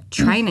if I'd be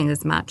training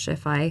as much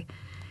if I.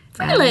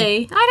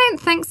 Really? I don't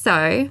think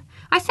so.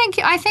 I think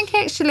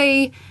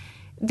actually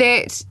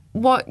that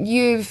what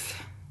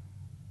you've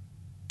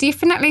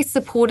definitely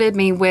supported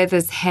me with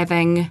is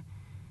having,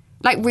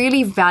 like,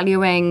 really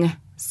valuing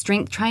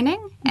strength training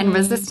and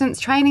resistance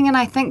training, and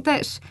I think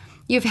that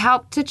you've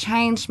helped to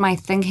change my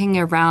thinking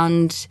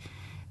around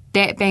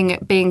that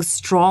being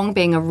strong,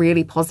 being a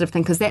really positive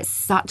thing, because that's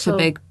such a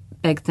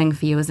big thing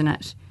for you, isn't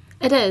it?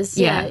 It is.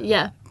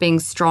 Yeah. Being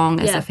strong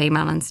as Yeah. a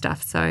female and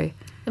stuff. So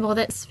Well,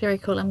 that's very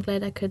cool. I'm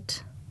glad I could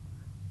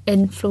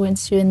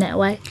influence you in that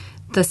way.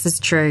 this is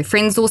true.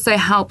 Friends also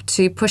help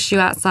to push you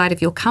outside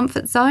of your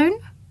comfort zone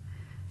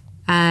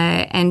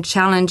and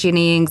challenge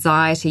any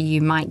anxiety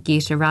you might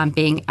get around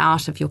being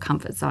out of your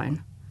comfort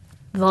zone.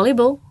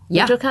 Volleyball.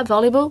 Yeah. Little Cup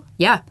volleyball.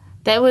 Yeah.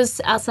 That was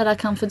outside our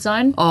comfort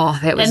zone. Oh,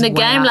 that was And the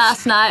way game out.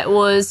 last night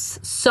was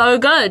so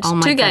good. Oh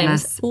my 2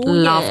 goodness. games. Ooh,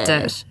 Loved yeah.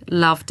 it.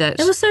 Loved it.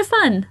 It was so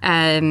fun.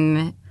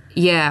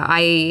 Yeah,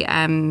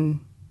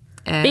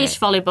 Beach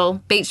volleyball.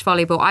 beach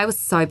volleyball. I was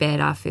so bad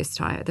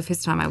the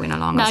first time I went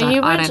along. I No, was like,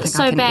 you I don't weren't think I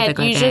so can ever bad.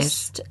 go You back.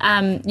 just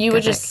you were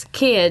just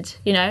scared.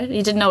 You know,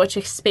 you didn't know what to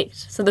expect.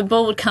 So the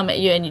ball would come at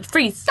you and you'd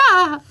freeze.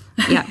 Ah!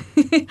 Yeah.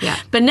 Yeah.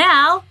 But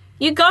now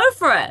you go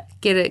for it.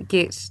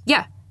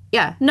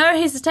 Yeah. No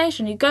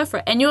hesitation. You go for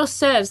it. And your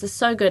serves are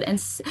so good. And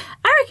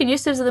I reckon your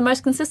serves are the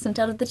most consistent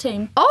out of the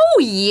team. Oh,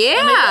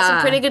 yeah. We've got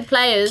some pretty good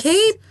players.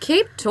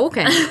 Keep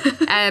talking.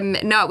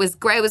 No, it was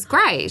great. It was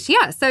great.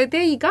 Yeah. So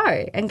there you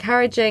go.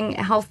 Encouraging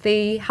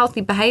healthy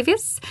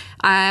behaviours.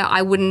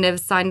 I wouldn't have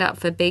signed up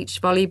for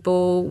beach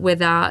volleyball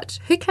without.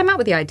 Who came up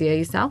with the idea?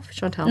 Yourself,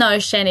 Chantal? No,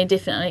 Shani,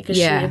 definitely, because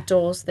Yeah. she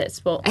adores that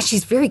sport. And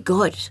she's very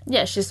good.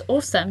 Yeah, she's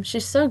awesome.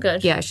 She's so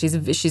good. Yeah, she's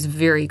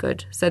very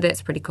good. So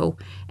that's pretty cool.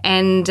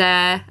 And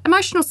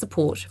emotional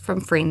support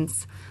from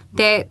friends.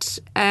 That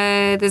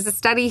there's a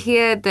study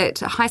here that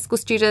high school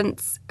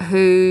students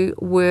who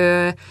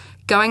were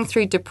going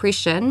through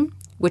depression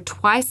were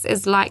twice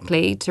as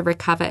likely to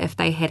recover if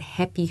they had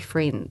happy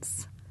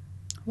friends.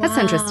 That's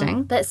Wow,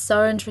 interesting. That's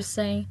so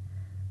interesting.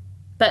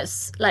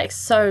 But, like,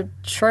 so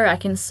true. I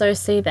can so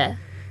see that.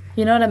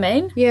 You know what I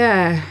mean?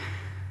 Yeah.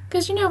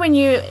 Because, you know, when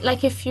you,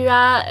 like, if you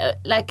are,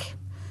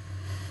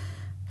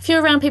 if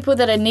you're around people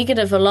that are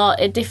negative a lot,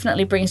 it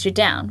definitely brings you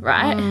down,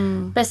 right?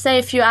 But say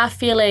if you are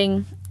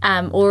feeling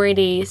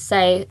already,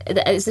 say,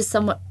 is this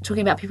somewhat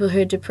talking about people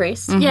who are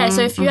depressed? Yeah,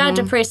 so if you are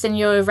depressed and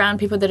you're around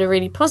people that are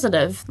really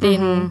positive,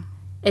 then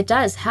it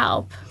does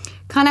help.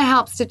 Kind of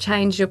helps to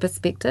change your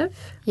perspective.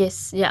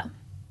 Yes, yeah.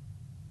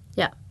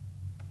 Yeah.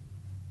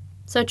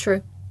 So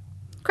true.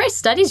 Great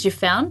studies you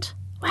found.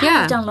 Wow,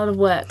 Yeah. you've done a lot of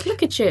work.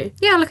 Look at you.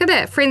 Yeah, look at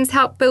that. Friends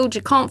help build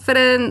your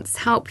confidence,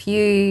 help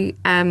you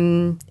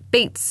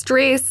beat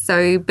stress.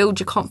 So build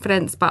your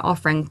confidence by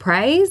offering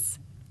praise.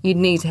 You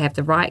need to have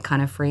the right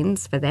kind of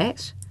friends for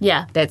that.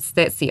 Yeah. That's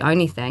the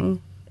only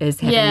thing is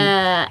having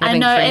Yeah, I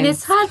having know. And friends.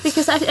 it's hard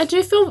because I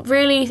do feel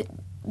really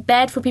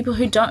bad for people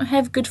who don't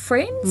have good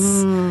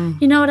friends.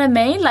 You know what I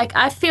mean? Like,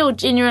 I feel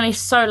genuinely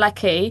so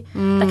lucky.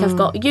 Like, I've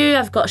got you,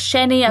 I've got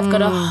Shani, I've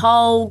got a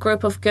whole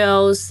group of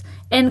girls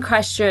in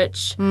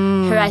Christchurch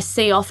who I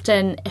see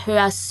often who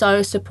are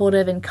so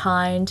supportive and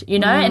kind, you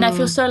know? And I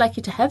feel so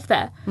lucky to have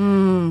that.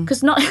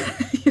 Because not...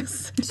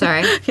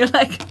 Sorry. You're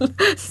like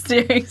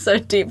staring so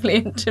deeply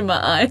into my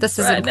eyes. This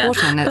is right now.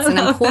 important. It's an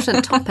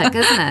important topic,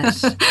 isn't it?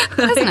 Isn't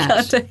I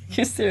can't it? take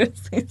you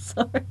seriously.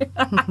 Sorry.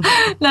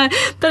 No,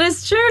 but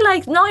it's true.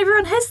 Like, not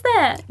everyone has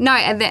that. No,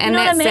 and know what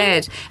that's I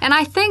mean? sad. And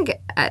I think,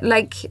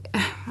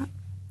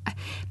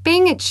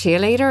 being a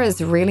cheerleader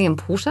is really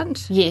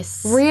important.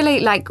 Yes.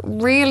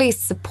 Really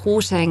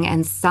supporting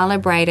and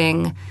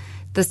celebrating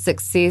the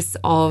success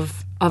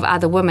of of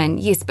other women,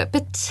 yes, but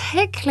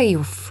particularly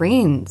your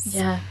friends.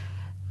 Yeah.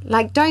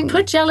 Like, don't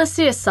Put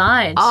jealousy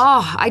aside.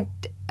 Oh,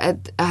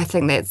 I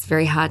think that's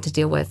very hard to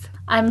deal with.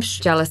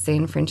 Jealousy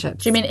in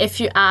friendships. Do you mean if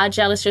you are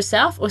jealous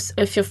yourself or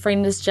if your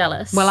friend is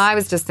jealous? Well, I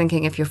was just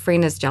thinking if your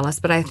friend is jealous,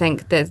 but I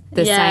think that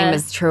the same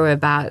is true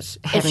about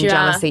having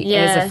jealousy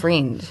as a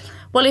friend.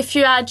 Well, if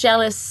you are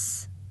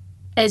jealous,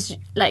 as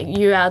like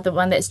you are the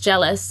one that's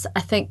jealous,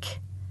 I think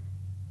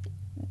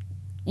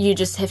you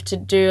just have to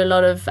do a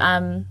lot of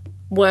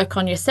work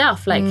on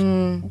yourself, like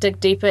dig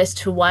deeper as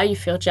to why you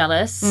feel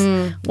jealous,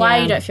 why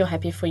you don't feel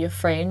happy for your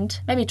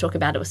friend. Maybe talk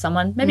about it with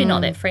someone, maybe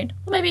not that friend,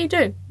 or maybe you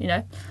do, you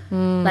know.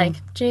 Like,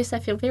 Jess, I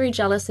feel very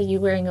jealous of you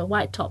wearing a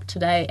white top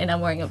today and I'm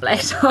wearing a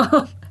black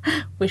top.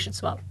 We should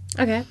swap.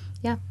 Okay,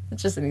 yeah.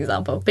 It's just an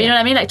example. But you know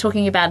what I mean? Like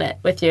talking about it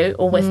with you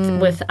or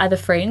with other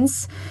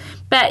friends.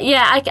 But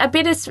yeah, I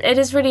bet it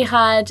is really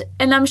hard,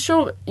 and I'm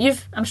sure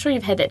you've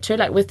had that too,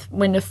 like with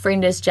when a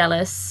friend is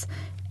jealous,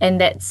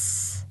 and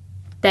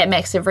that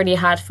makes it really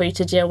hard for you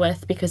to deal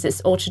with because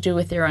it's all to do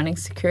with your own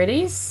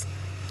insecurities.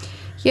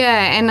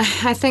 Yeah, and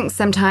I think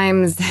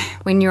sometimes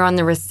when you're on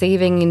the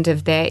receiving end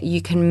of that,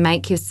 you can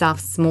make yourself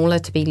smaller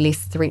to be less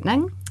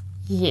threatening.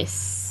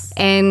 Yes.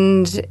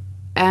 And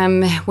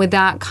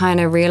without kind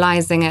of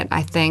realising it,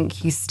 I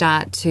think you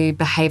start to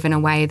behave in a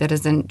way that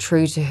isn't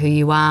true to who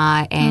you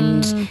are,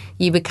 and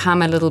you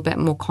become a little bit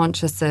more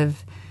conscious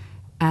of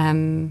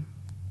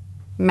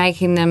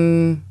making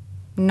them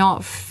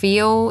not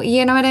feel,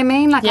 you know what I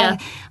mean? Like,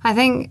 I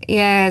think,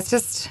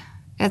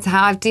 it's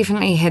how I've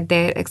definitely had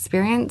that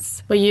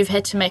experience. Well, you've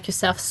had to make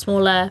yourself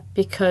smaller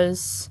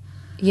because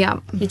you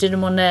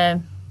didn't want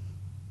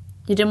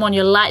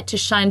your light to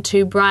shine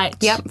too bright.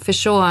 Yep, for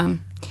sure.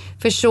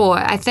 For sure.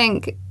 I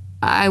think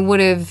I would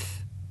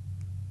have,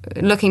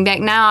 looking back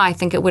now, I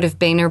think it would have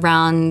been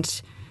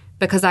around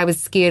because I was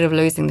scared of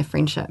losing the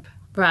friendship.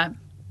 Right.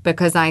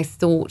 Because I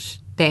thought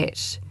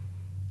that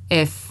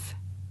if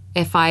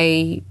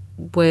I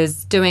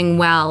was doing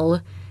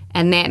well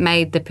and that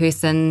made the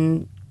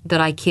person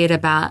that I cared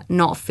about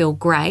not feel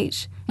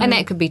great, and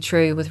that could be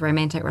true with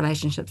romantic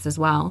relationships as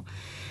well,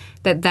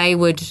 that they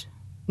would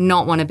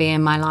not want to be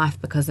in my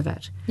life because of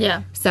it.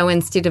 Yeah. So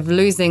instead of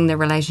losing the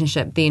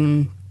relationship,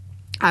 then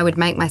I would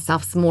make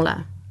myself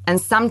smaller and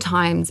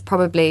sometimes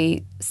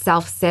probably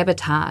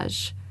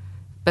self-sabotage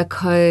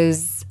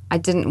because I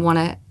didn't want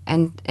to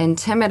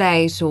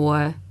intimidate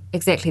or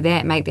exactly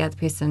that, make the other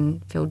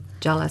person feel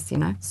jealous, you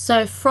know.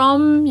 So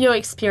from your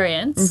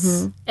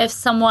experience, if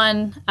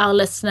someone, a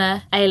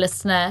listener,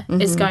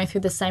 is going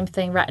through the same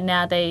thing right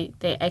now, they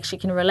actually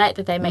can relate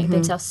that they make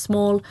themselves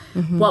small,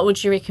 what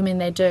would you recommend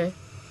they do?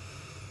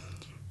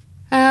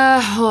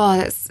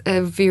 That's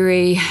a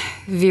very,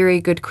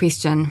 very good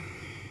question.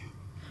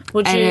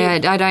 I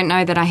don't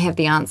know that I have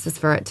the answers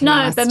for it, to be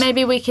honest. But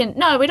maybe we can...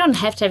 No, we don't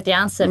have to have the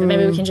answer, but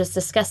maybe we can just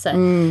discuss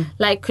it.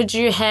 Like, could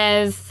you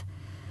have...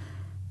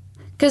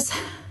 Because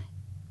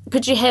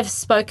could you have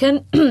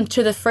spoken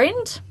to the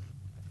friend?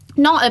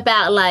 Not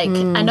about, like,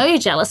 I know you're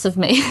jealous of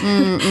me,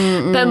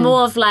 but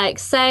more of, like,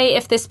 say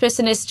if this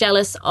person is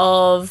jealous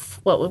of...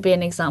 What would be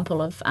an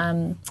example of...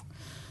 God,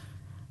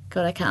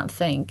 I can't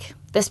think.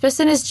 This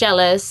person is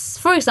jealous,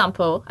 for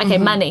example,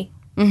 money.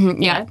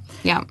 Yeah.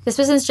 This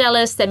person's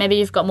jealous that maybe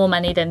you've got more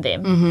money than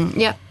them.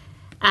 Yeah.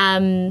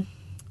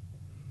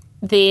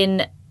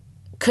 Then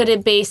could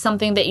it be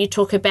something that you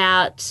talk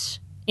about,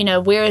 you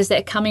know, where is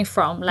that coming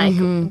from? Like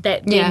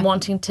that them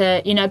wanting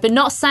to, you know, but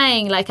not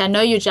saying like, I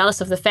know you're jealous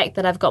of the fact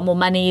that I've got more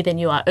money than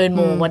you, I earn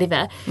more,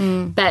 whatever.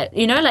 But,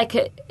 you know, like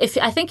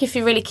I think if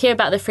you really care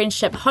about the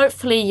friendship,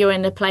 hopefully you're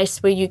in a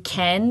place where you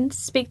can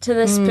speak to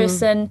this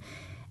person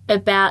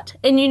about,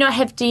 and you know,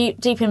 have deep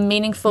and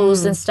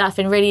meaningfuls and stuff,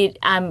 and really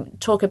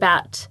talk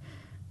about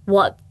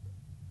what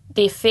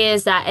their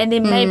fears are, and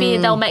then maybe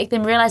they'll make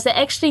them realize that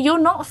actually you're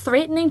not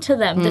threatening to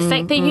them. The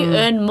fact that you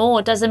earn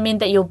more doesn't mean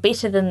that you're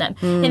better than them.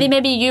 And then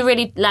maybe you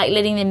really like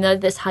letting them know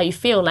that's how you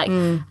feel. Like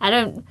I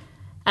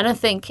don't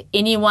think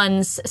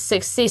anyone's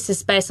success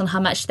is based on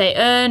how much they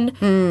earn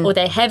or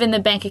they have in the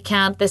bank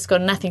account. That's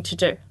got nothing to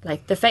do.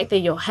 Like the fact that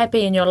you're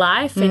happy in your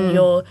life and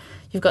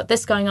you've got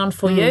this going on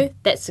for you,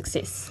 that's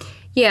success.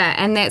 Yeah,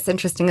 and that's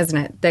interesting, isn't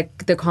it?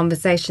 The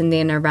conversation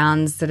then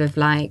around sort of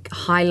like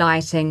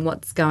highlighting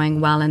what's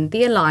going well in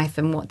their life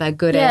and what they're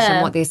good at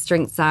and what their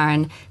strengths are,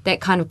 and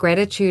that kind of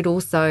gratitude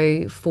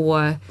also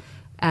for,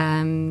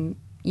 you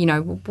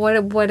know,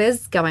 what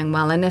is going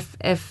well, and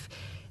if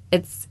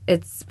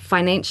it's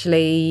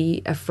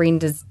financially a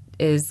friend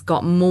is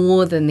got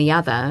more than the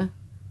other,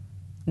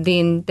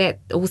 then that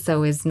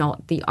also is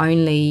not the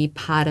only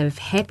part of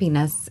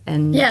happiness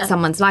in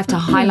someone's life to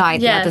highlight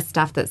the other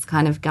stuff that's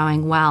kind of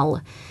going well.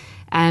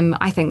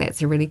 I think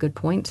that's a really good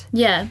point.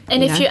 Yeah,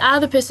 and if you are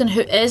the person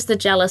who is the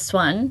jealous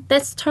one,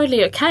 that's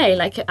totally okay.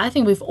 Like, I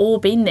think we've all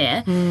been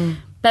there.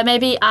 But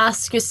maybe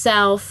ask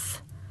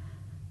yourself,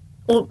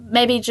 or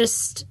maybe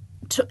just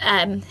to,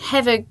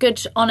 have a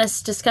good,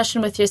 honest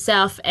discussion with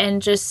yourself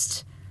and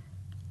just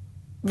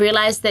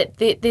realise that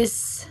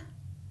there's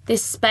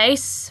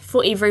space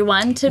for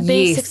everyone to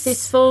be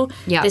successful.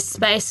 There's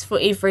space for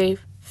every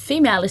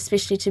female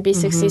especially to be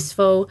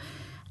successful.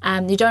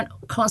 You don't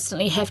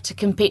constantly have to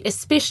compete,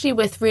 especially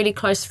with really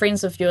close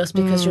friends of yours,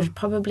 because you'll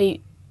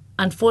probably,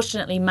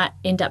 unfortunately, might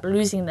end up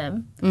losing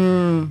them.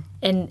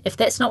 And if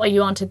that's not what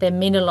you wanted, they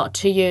mean a lot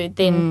to you,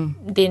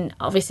 then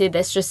obviously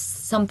that's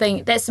just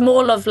something that's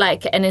more of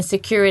like an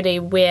insecurity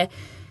where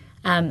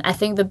I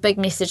think the big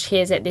message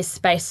here is that there's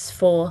space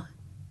for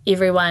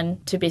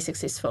everyone to be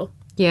successful.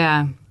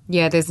 Yeah.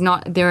 Yeah,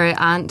 there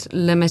aren't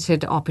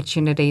limited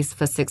opportunities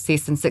for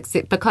success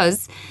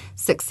because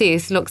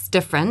success looks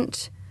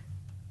different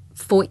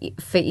for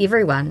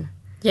everyone.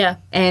 Yeah.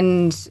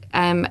 And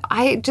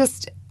I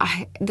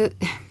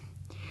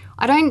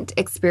don't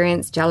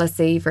experience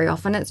jealousy very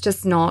often. It's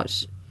just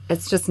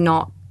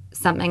not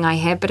something I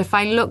have. But if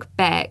I look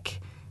back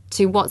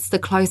to what's the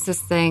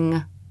closest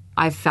thing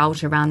I've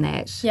felt around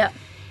that, Yeah.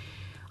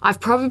 I've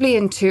probably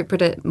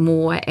interpreted it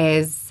more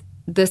as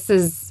this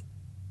is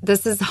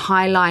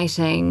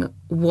highlighting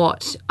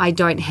what I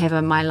don't have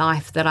in my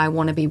life that I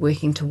want to be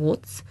working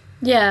towards.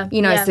 Yeah.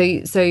 You know,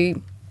 yeah. so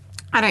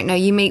I don't know,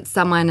 you meet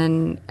someone,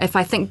 and if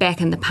I think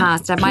back in the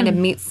past, I might have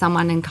met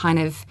someone and kind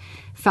of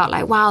felt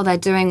like, wow, they're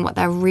doing what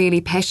they're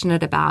really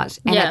passionate about.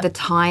 And Yeah. at the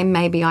time,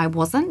 maybe I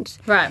wasn't.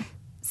 Right.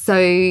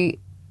 So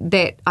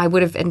that I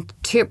would have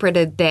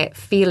interpreted that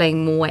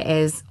feeling more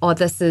as, oh,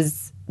 this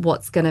is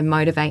what's going to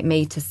motivate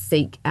me to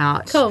seek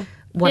out Cool.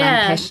 what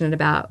Yeah. I'm passionate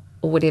about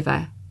or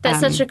whatever. That's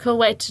such a cool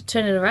way to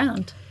turn it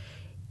around.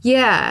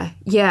 Yeah.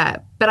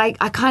 But I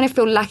kind of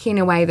feel lucky in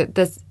a way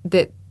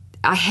that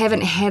I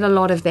haven't had a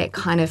lot of that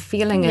kind of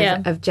feeling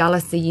Yeah. of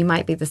jealousy. You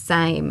might be the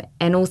same.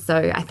 And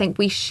also, I think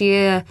we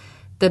share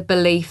the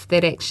belief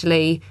that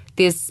actually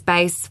there's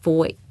space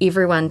for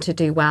everyone to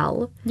do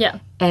well. Yeah.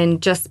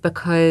 And just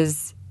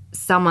because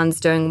someone's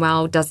doing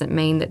well doesn't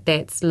mean that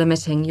that's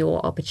limiting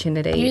your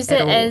opportunity Use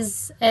at it all.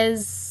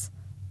 as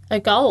a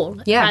goal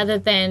Yeah. rather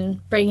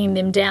than bringing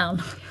them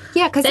down.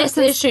 Yeah, because That's it's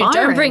the issue. Don't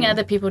bring inspiring.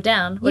 other people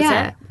down. What's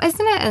Yeah, that?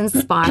 isn't it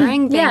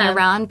inspiring being Yeah.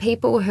 around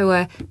people who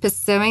are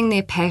pursuing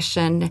their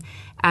passion,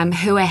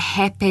 who are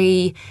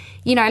happy?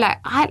 You know,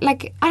 I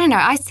don't know.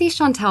 I see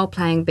Chantal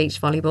playing beach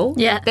volleyball.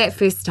 Yeah. That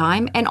first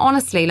time, and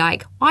honestly,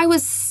 I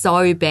was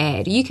so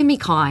bad. You can be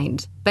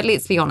kind, but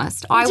let's be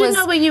honest. I You didn't was.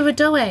 know what you were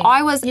doing.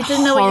 You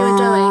didn't know what you were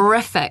doing.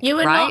 Horrific. You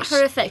were right? not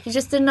horrific. You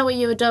just didn't know what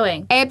you were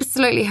doing.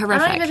 Absolutely I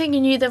horrific. don't even think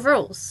you knew the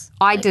rules.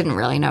 I didn't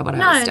really know what I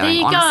No, was doing. there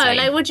you honestly.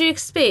 go. Like, what'd you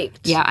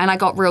expect? Yeah, and I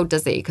got real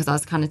dizzy because I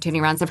was kind of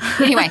turning around. So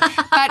anyway,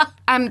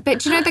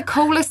 but you know, the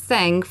coolest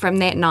thing from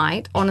that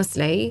night,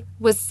 honestly,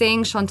 was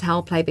seeing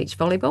Chantal play beach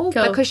volleyball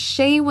Cool. because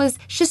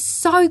she's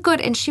so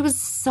good and she was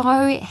so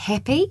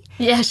happy,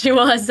 Yeah, she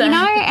was. you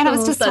know. And it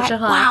was just such like, a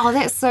high. wow,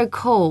 that's so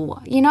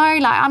cool. You know,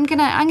 like I'm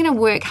gonna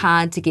work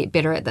hard to get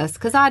better at this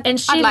because I'd And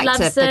she like to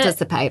loves it.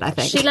 participate. I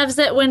think She loves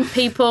it when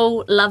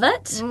people love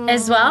it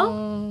as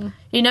well.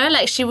 You know,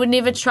 like she would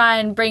never try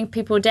and bring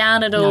people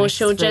down at all. she's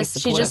She'll very just,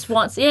 she just supportive.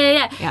 wants,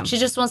 Yeah. She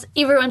just wants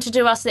everyone to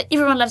do well so that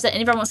everyone loves it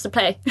and everyone wants to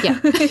play. Yeah.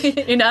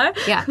 You know?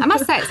 Yeah, I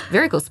must say it's a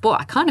very cool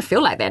sport. I kind of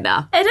feel like that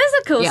now. It is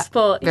a cool Yeah,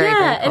 sport. very,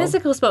 very It is cool.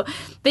 a cool sport.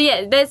 But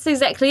yeah, that's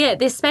exactly it.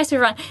 There's space for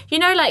everyone. You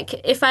know, like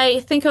if I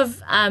think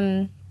of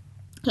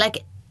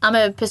like I'm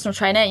a personal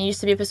trainer and you used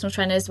to be a personal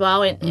trainer as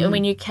well. And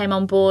when you came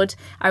on board,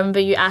 I remember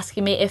you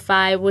asking me if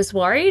I was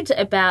worried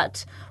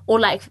about, or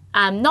like,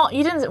 not,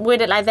 you didn't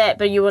word it like that,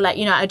 but you were like,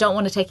 you know, I don't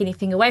want to take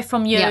anything away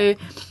from you.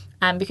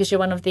 Yeah. Because you're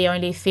one of the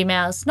only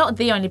females, not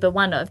the only, but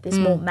one of, there's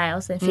more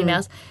males than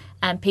females,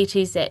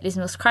 PTs at Les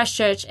Mills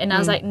Christchurch. And I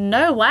was like,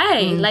 no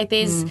way. Like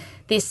there's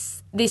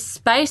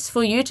space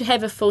for you to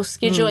have a full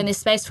schedule and there's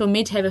space for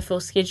me to have a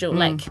full schedule.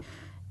 Like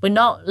we're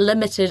not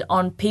limited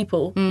on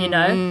people, you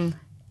know?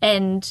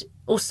 And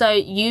also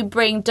you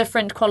bring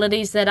different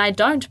qualities that I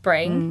don't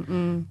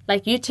bring.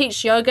 Like you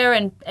teach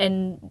yoga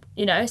and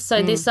you know,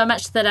 so there's so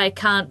much that I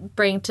can't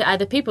bring to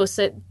other people.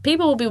 So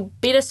people will be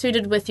better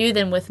suited with you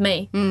than with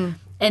me.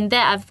 And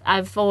that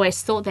I've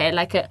always thought that,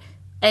 like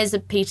as a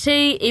PT,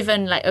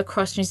 even like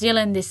across New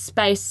Zealand, there's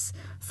space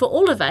for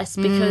all of us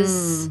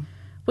because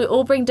we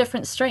all bring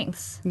different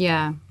strengths.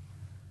 Yeah.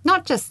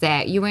 Not just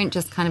that. You weren't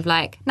just kind of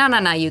like, no,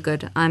 you're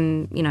good.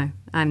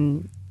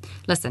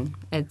 Listen,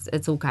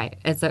 it's okay.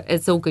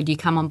 It's all good. You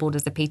come on board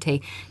as a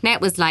PT.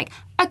 Nat was like,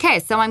 okay,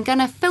 so I'm going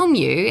to film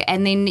you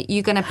and then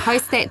you're going to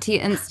post that to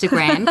your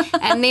Instagram.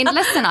 And then,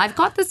 listen, I've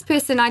got this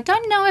person. I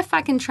don't know if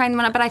I can train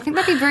them, but I think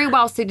they'd be very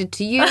well suited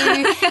to you.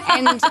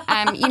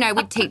 And, you know,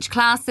 we'd teach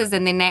classes.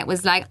 And then Nat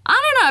was like, I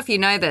don't know if you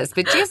know this,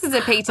 but Jess is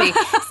a PT.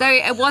 So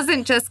it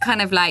wasn't just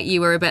kind of like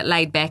you were a bit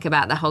laid back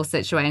about the whole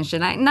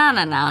situation. Like, no,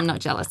 I'm not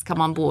jealous. Come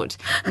on board.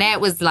 Nat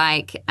was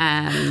like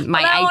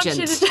my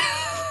agent.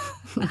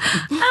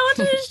 I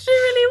wanted to do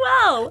really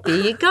well.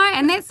 There you go.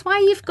 And that's why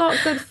you've got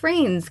good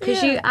friends,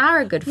 because you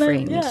are a good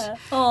friend. Yeah.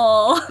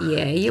 Oh,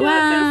 Yeah, you you're a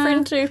are. good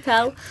friend too,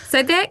 pal.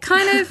 So that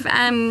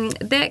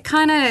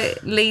kind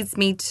of leads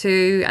me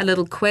to a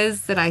little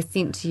quiz that I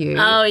sent to you.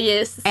 Oh,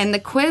 yes. And the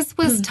quiz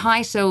was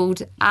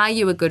titled, Are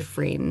You a Good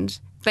Friend?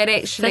 But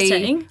actually,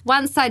 Fitting.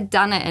 once I'd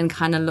done it and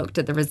kind of looked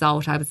at the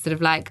result, I was sort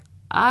of like,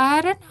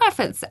 I don't know if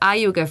it's, are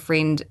you a good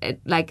friend?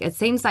 It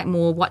seems like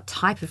more, what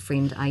type of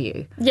friend are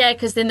you? Yeah,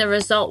 because then the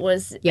result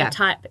was Yeah. a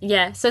type.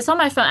 Yeah. So it's on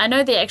my phone. I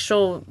know the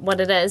actual what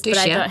it is, but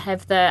I share. don't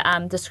have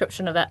the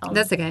description of it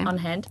That's okay. on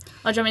hand.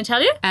 Oh, do you want me to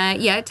tell you?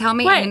 Yeah, tell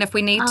me. Wait. And if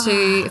we need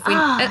to... If we,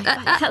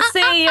 I can't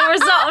see your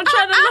result. I'm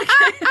trying to look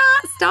at it.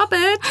 stop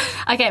it.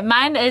 Okay,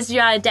 mine is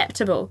you're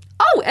adaptable.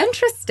 Oh,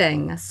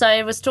 interesting. So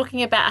it was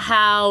talking about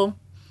how,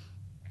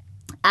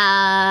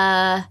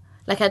 I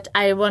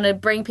want to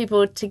bring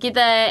people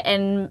together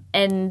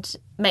and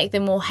make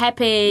them all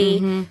happy.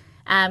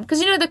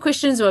 Because the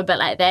questions were a bit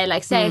like that.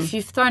 Like, say if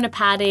you've thrown a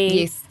party.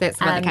 Yes, that's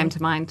what that came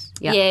to mind.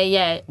 Yeah.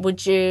 Yeah.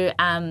 Would you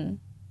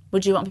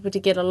want people to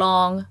get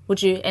along?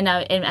 Would you? And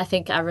I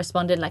think I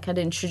responded like I'd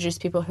introduce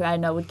people who I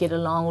know would get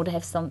along or to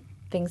have some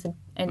things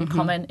in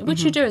common,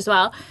 which you do as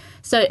well.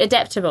 So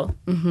adaptable.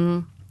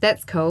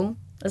 That's cool.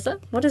 Is it?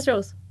 What is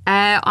yours?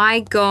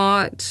 I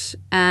got,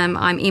 I'm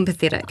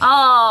empathetic.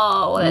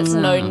 Oh, that's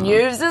no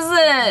news, is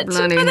it?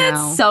 Bloody But hell.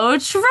 that's so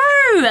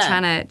true.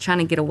 Trying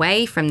to get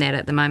away from that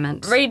at the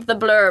moment. Read the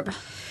blurb.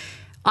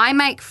 I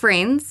make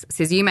friends,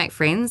 says you make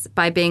friends,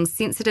 by being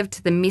sensitive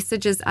to the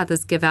messages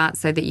others give out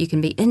so that you can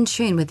be in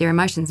tune with their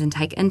emotions and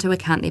take into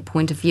account their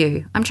point of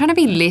view. I'm trying to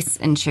be less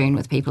in tune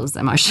with people's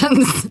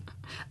emotions.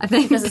 I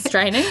think Because it's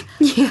training.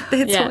 yeah,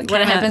 that's Yeah, what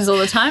when it came up. happens all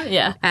the time.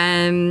 Yeah.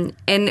 And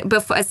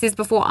before, it says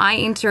before I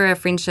enter a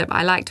friendship,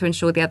 I like to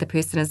ensure the other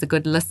person is a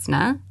good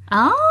listener,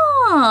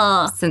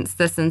 Oh. since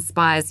this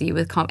inspires you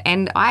with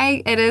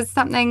it is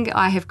something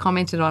I have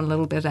commented on a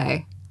little bit.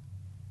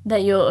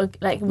 That you're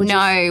like, would you?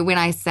 No, when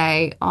I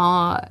say,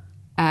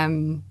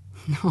 when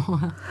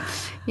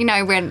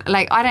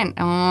like I don't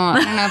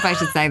know if I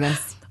should say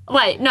this.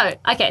 Wait, no.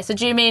 Okay, so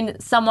do you mean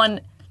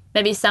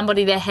maybe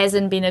somebody that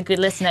hasn't been a good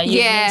listener? You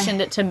Yeah. mentioned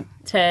it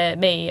to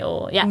me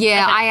or, yeah.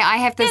 Yeah, okay. I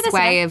have this that's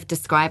way okay. of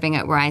describing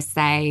it where I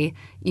say,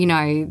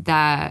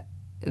 the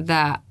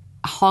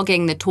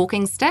hogging the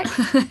talking stick.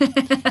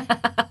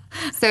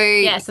 So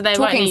so they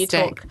won't hear you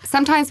talk.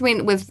 Sometimes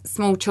when with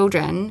small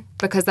children,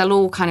 because they'll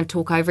all kind of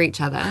talk over each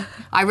other.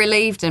 I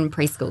relieved in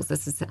preschools.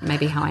 This is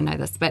maybe how I know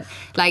this, but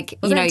like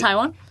Was it in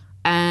Taiwan?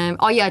 I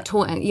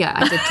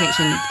did teach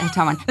in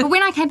Taiwan. But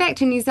when I came back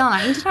to New Zealand,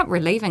 I ended up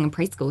relieving in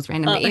preschools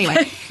randomly.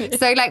 Anyway,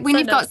 so like when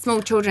you've got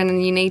small children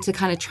and you need to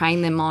kind of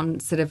train them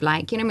on sort of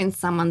like, when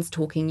someone's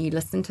talking, you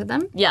listen to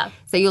them. Yeah.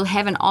 So you'll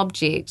have an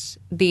object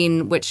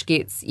then which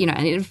gets,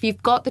 and if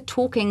you've got the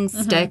talking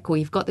stick or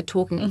you've got the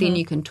talking, then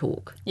you can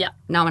talk. Yeah.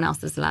 No one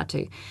else is allowed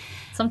to.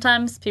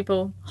 Sometimes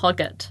people hog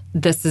it.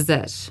 This is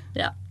it.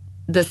 Yeah.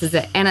 This is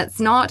it. And it's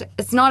not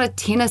a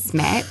tennis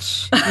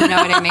match, you know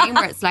what I mean,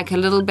 where it's like a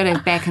little bit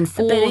of back and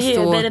forth. bit of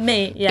you, or a bit of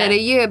me, yeah. Bit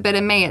of you, a bit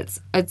of me.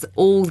 It's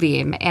all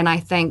them. And I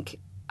think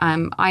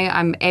I'm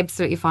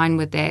absolutely fine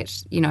with that,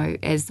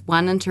 as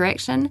one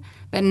interaction,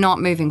 but not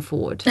moving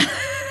forward.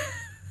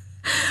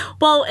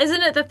 Well,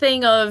 isn't it the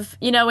thing of,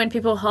 when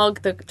people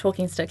hog the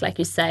talking stick, like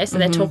you say, so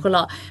they talk a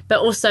lot, but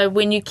also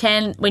when you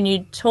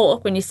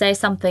talk, when you say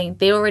something,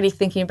 they're already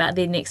thinking about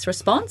their next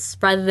response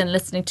rather than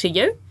listening to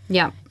you.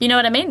 Yeah. You know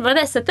what I mean? Well,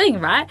 that's the thing,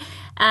 right?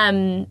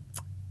 And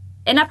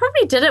I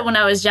probably did it when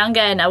I was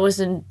younger and I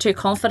wasn't too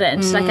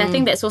confident. Like, I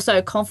think that's also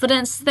a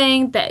confidence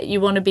thing, that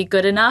you want to be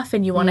good enough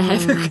and you want to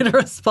have a good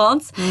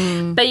response.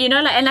 But,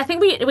 and I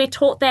think we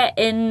taught that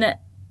in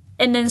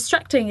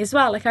instructing as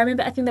well. Like, I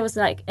think there was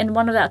like in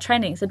one of our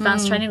trainings,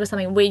 advanced training or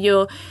something, where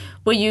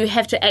you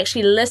have to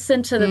actually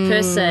listen to the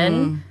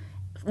person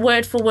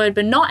word for word,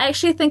 but not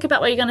actually think about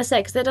what you're going to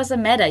say, because that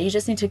doesn't matter. You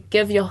just need to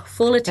give your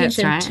full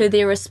attention right. to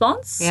their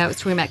response. Yeah, I was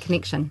talking about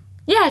connection.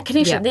 Yeah,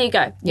 connection. Yeah. There you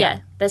go. Yeah,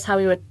 that's how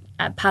we were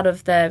part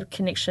of the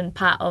connection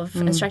part of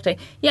instructing.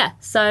 Yeah,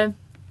 so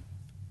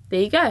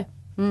there you go.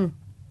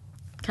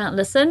 Can't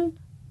listen,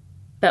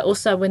 but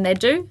also when they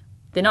do,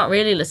 they're not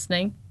really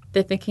listening.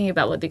 They're thinking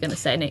about what they're going to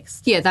say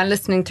next. Yeah, they're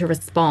listening to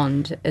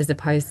respond as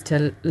opposed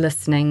to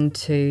listening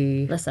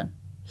to Listen.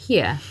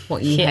 hear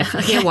what you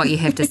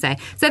have to say.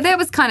 So that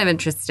was kind of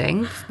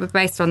interesting,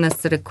 based on this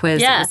sort of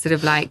quiz. Yeah. It was sort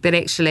of like that.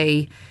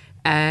 Actually,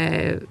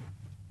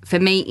 for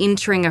me,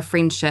 entering a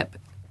friendship,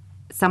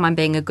 someone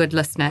being a good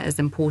listener is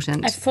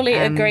important. I fully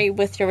agree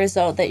with your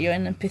result that you're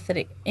an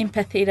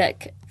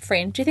empathetic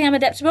friend. Do you think I'm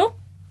adaptable?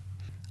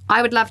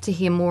 I would love to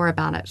hear more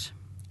about it.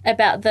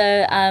 About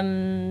the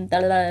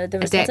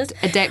responses?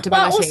 Adaptability.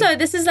 Well, also,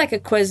 this is like a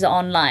quiz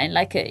online,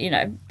 like,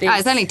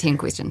 It's only 10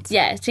 questions.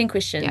 Yeah, 10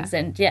 questions.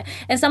 Yeah.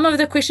 And some of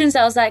the questions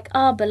I was like,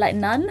 but like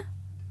none.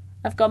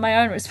 I've got my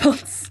own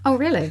response. Oh,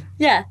 really?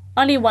 Yeah,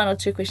 only 1 or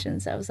 2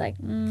 questions. I was like,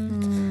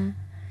 Or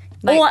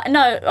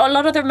no, a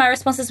lot of my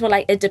responses were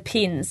like, it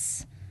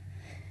depends.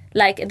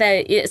 Like,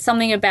 it's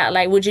something about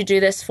like, would you do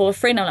this for a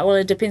friend? I'm like, well,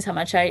 it depends how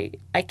much I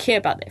care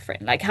about that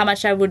friend. Like, how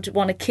much I would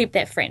want to keep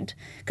that friend.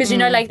 Because,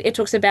 like, it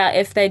talks about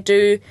if they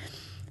do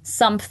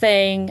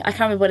something, I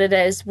can't remember what it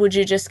is, would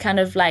you just kind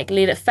of like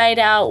let it fade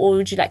out, or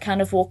would you like kind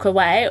of walk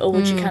away, or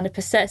would you kind of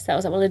persist? I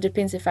was like, well, it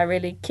depends. If I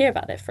really care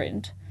about that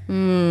friend,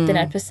 then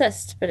I'd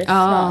persist. But if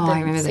not, then I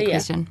remember that see ya.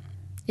 question.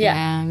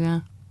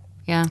 Yeah.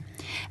 Yeah.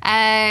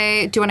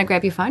 Do you want to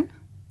grab your phone?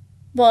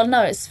 Well,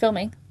 no, it's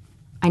filming.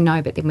 I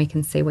know, but then we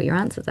can see what your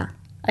answers are.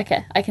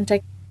 Okay, I can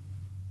take...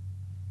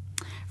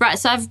 Right,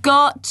 so I've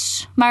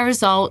got my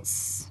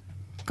results.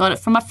 Got it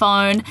from my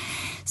phone.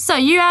 So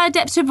you are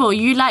adaptable.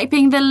 You like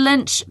being the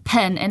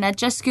linchpin. And I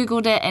just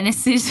Googled it and it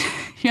says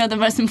you're the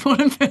most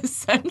important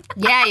person.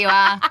 Yeah, you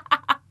are.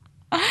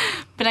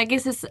 But I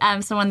guess it's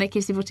someone that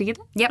keeps people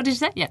together. Yep. What did you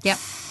say? Yeah. Yep.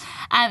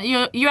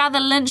 You are the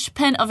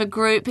linchpin of a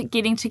group,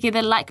 getting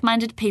together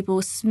like-minded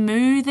people,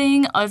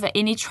 smoothing over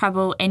any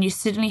trouble, and you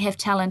certainly have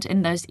talent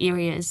in those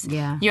areas.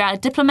 Yeah. You are a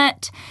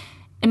diplomat,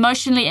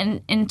 emotionally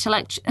and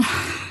intellectually.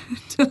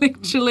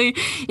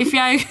 If you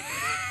are...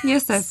 You're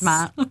so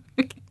smart.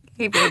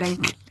 Keep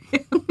reading.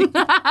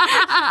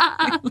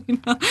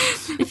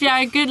 If you're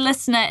a good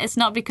listener, it's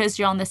not because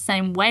you're on the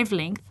same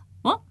wavelength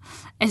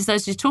as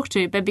those you talk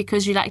to, but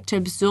because you like to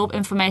absorb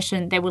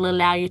information that will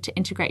allow you to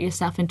integrate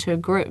yourself into a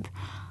group.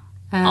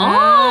 So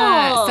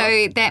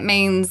that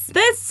means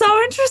That's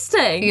so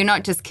interesting. you're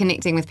not just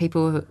connecting with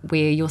people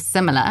where you're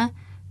similar.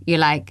 You're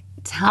like,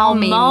 tell I'll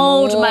me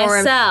mould more.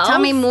 myself. Tell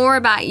me more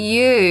about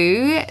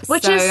you,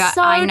 Which is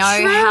so I know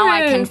how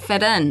I true. can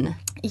fit in.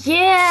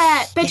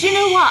 Yeah, but you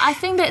know what? I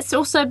think that's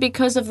also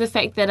because of the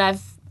fact that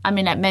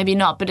maybe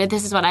not, but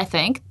this is what I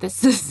think.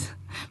 This is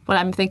what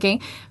I'm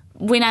thinking.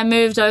 When I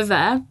moved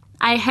over,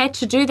 I had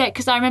to do that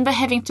because I remember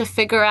having to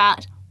figure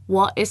out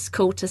what is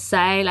cool to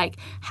say. Like,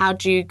 how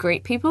do you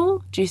greet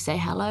people? Do you say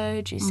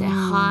hello? Do you say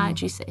hi?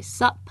 Do you say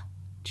sup?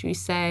 Do you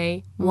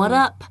say what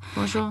up?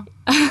 Bonjour.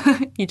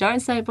 You don't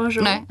say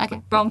bonjour. No,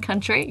 okay. Wrong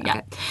country.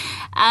 Yeah.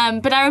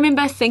 But I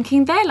remember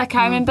thinking that. Like,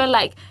 I remember,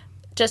 like,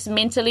 just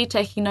mentally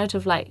taking note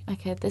of, like,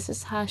 okay, this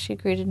is how she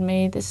greeted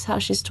me. This is how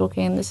she's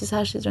talking. This is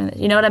how she's doing it.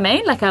 You know what I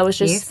mean? Like, I was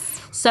just...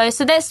 Yes.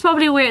 So that's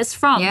probably where it's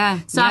from. Yeah,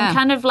 So yeah. I'm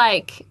kind of,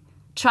 like,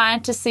 trying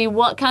to see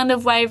what kind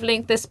of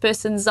wavelength this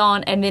person's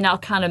on, and then I'll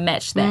kind of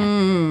match that.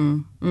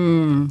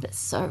 That's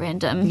so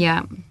random.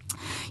 Yeah.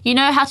 You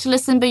know how to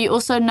listen, but you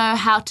also know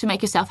how to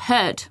make yourself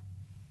heard.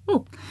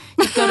 Ooh.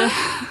 You've got to...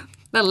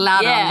 The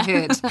loud Yeah. on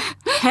heard.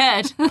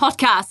 Heard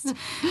podcast.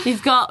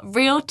 You've got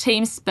real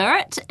team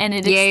spirit, and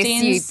it Yes,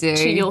 extends you do.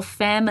 to your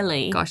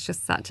family. Gosh, you're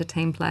such a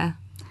team player.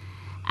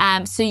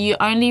 So you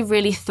only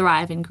really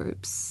thrive in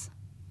groups.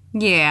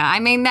 Yeah, I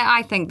mean,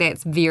 I think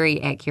that's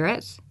very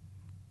accurate.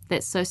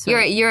 That's so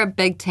sweet. You're a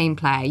big team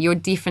player. You're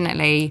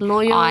definitely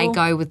Loyal. I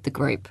go with the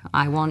group.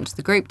 I want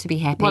the group to be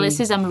happy. Well, it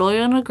says I'm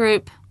loyal in a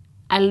group.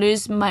 I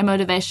lose my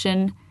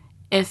motivation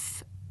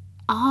if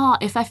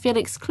I feel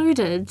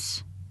excluded.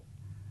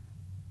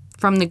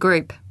 From the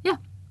group. Yeah.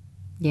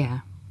 Yeah.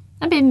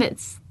 I mean,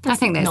 that's I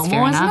think that's normal,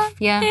 fair isn't enough. it?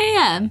 Yeah.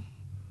 Yeah.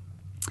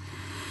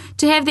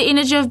 To have the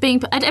energy of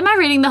being... Am I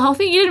reading the whole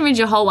thing? You didn't read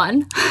your whole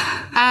one.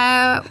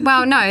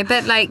 Well, no,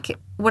 but like,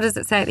 what does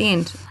it say at the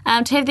end?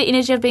 To have the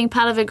energy of being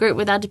part of a group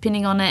without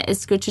depending on it,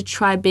 it's good to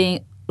try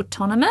being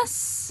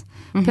autonomous.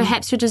 Mm-hmm.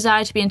 Perhaps your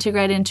desire to be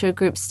integrated into a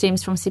group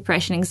stems from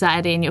separation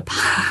anxiety in your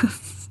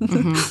past.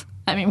 Mm-hmm.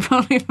 I mean,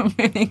 probably from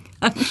moving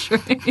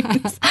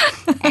countries.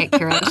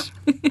 Accurate.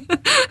 Who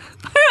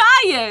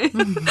are you?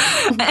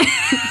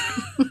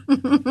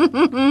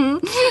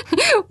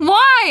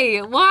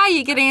 Why? Why are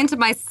you getting into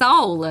my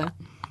soul?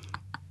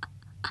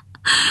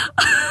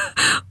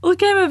 All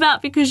came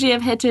about because you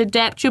have had to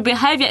adapt your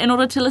behaviour in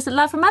order to elicit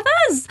love from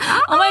others.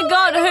 Oh my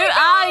God, who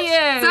are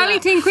you? It's only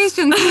 10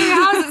 questions.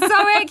 How is it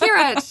so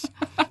accurate?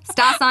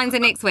 Star signs are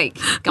next week.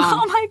 Go on.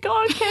 Oh my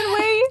God, can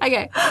we?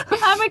 Okay.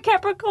 I'm a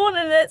Capricorn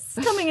and it's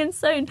coming in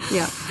soon.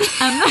 Yeah.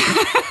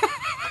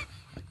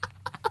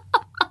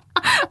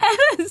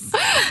 It is.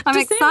 I'm December,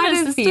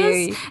 excited for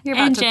you. sisters. You're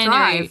about And to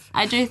January. thrive.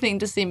 I do think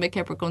December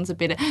Capricorns are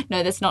better.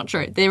 No, that's not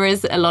true. There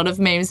is a lot of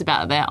memes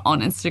about that on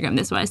Instagram.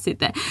 That's why I said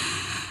that.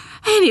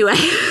 Anyway,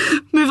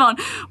 move on.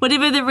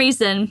 Whatever the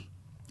reason,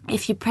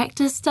 if you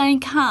practice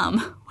staying calm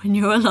when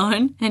you're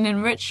alone and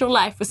enrich your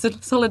life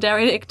with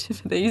solidarity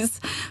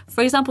activities,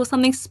 for example,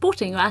 something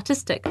sporting or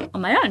artistic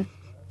on my own.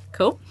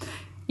 Cool.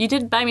 You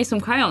did buy me some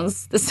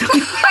crayons this week.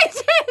 I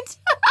did.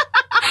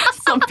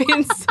 Some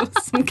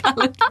pencils, some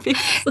coloured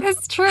pencils.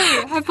 That's true.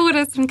 I bought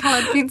us some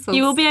coloured pencils.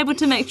 You will be able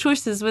to make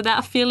choices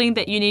without feeling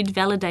that you need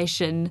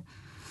validation.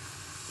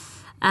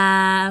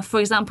 For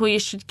example, you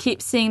should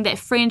keep seeing that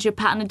friend your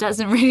partner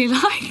doesn't really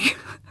like.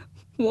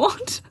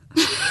 What?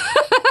 That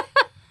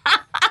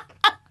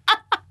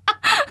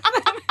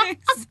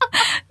makes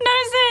no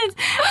sense.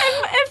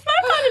 If my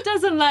partner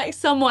doesn't like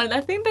someone, I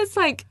think that's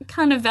like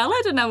kind of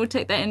valid and I will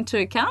take that into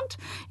account.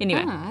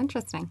 Anyway. Oh,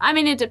 interesting. I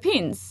mean, it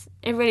depends.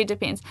 It really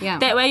depends. Yeah.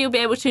 That way you'll be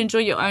able to enjoy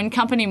your own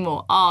company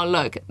more. Oh,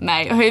 look,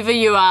 mate, whoever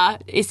you are,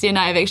 Essie and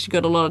I have actually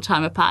got a lot of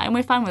time apart and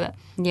we're fine with it.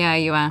 Yeah,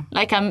 you are.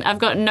 Like, I've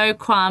got no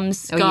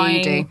qualms Oh, going,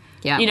 you do.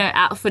 Yeah. you know,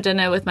 out for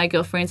dinner with my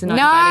girlfriends and not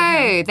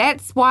inviting No,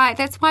 that's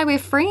why we're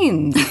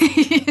friends. her.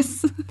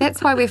 Yes.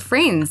 That's why we're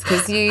friends,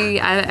 because you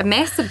are a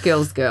massive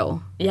girl's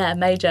girl. Yeah,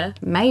 major.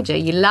 Major.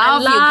 You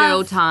love your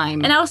girl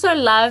time. And I also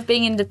love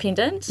being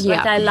independent.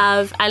 Yeah.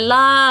 Like, I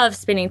love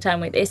spending time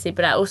with Essie,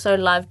 but I also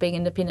love being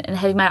independent and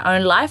having my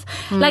own life.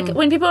 Like,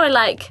 when people are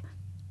like,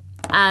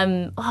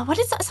 what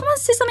is that? Someone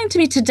said something to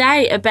me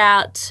today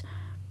about,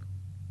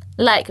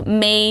 like,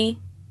 me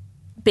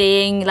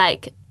being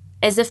like,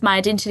 as if my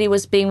identity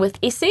was being with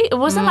Essie. It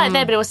wasn't like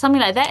that, but it was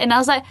something like that. And I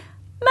was like,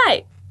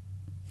 mate,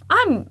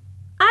 I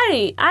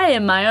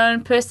am my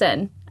own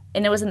person.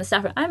 And it was in the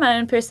staff room. I'm my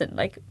own person.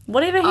 Like,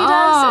 whatever he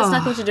does, it's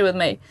nothing to do with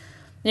me.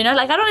 You know,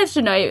 like, I don't have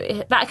to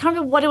know. But I can't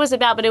remember what it was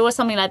about, but it was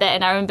something like that.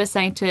 And I remember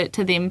saying to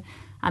them,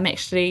 I'm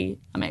actually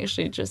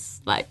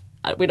just, like,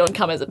 we don't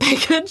come as a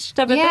package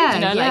type of thing. You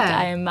know, like,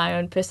 I am my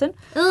own person.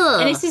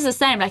 Ugh. And Essie's the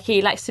same. Like,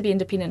 he likes to be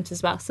independent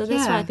as well. So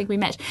that's why I think we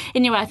match.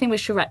 Anyway, I think we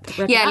should wrap it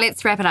up. Yeah,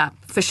 let's wrap it up,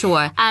 for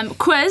sure.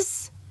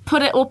 Quiz.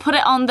 We'll put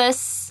it on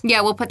this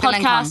we'll put the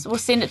link podcast. on. We'll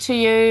send it to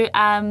you.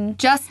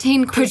 Just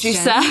 10 questions.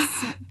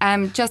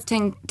 Producer. Just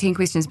 10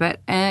 questions, but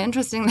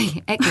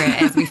interestingly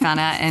accurate, as we found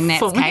out in Nat's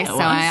For me case. it So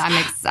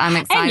was. I'm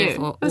excited you.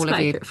 for It was all of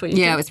quite you. accurate for you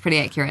Yeah, too. it was pretty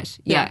accurate.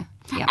 Yeah.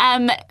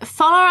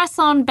 Follow us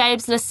on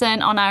Babes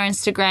Listen on our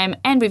Instagram,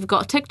 and we've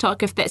got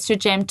TikTok if that's your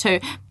jam too.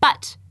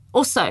 But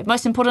also,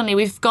 most importantly,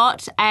 we've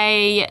got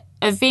a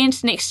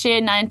event next year,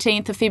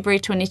 19th of February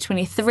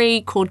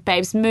 2023, called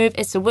Babes Move.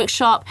 It's a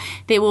workshop.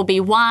 There will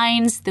be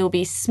wines, there will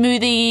be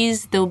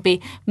smoothies, there will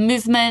be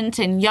movement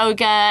and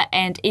yoga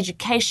and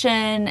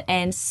education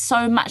and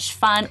so much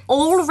fun,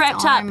 all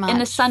wrapped up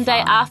in a Sunday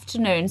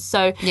afternoon.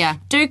 So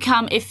do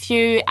come if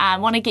you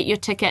want to get your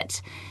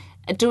ticket.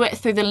 Do it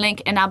through the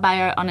link in our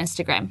bio on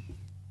Instagram.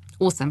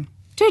 Awesome.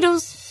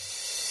 Toodles.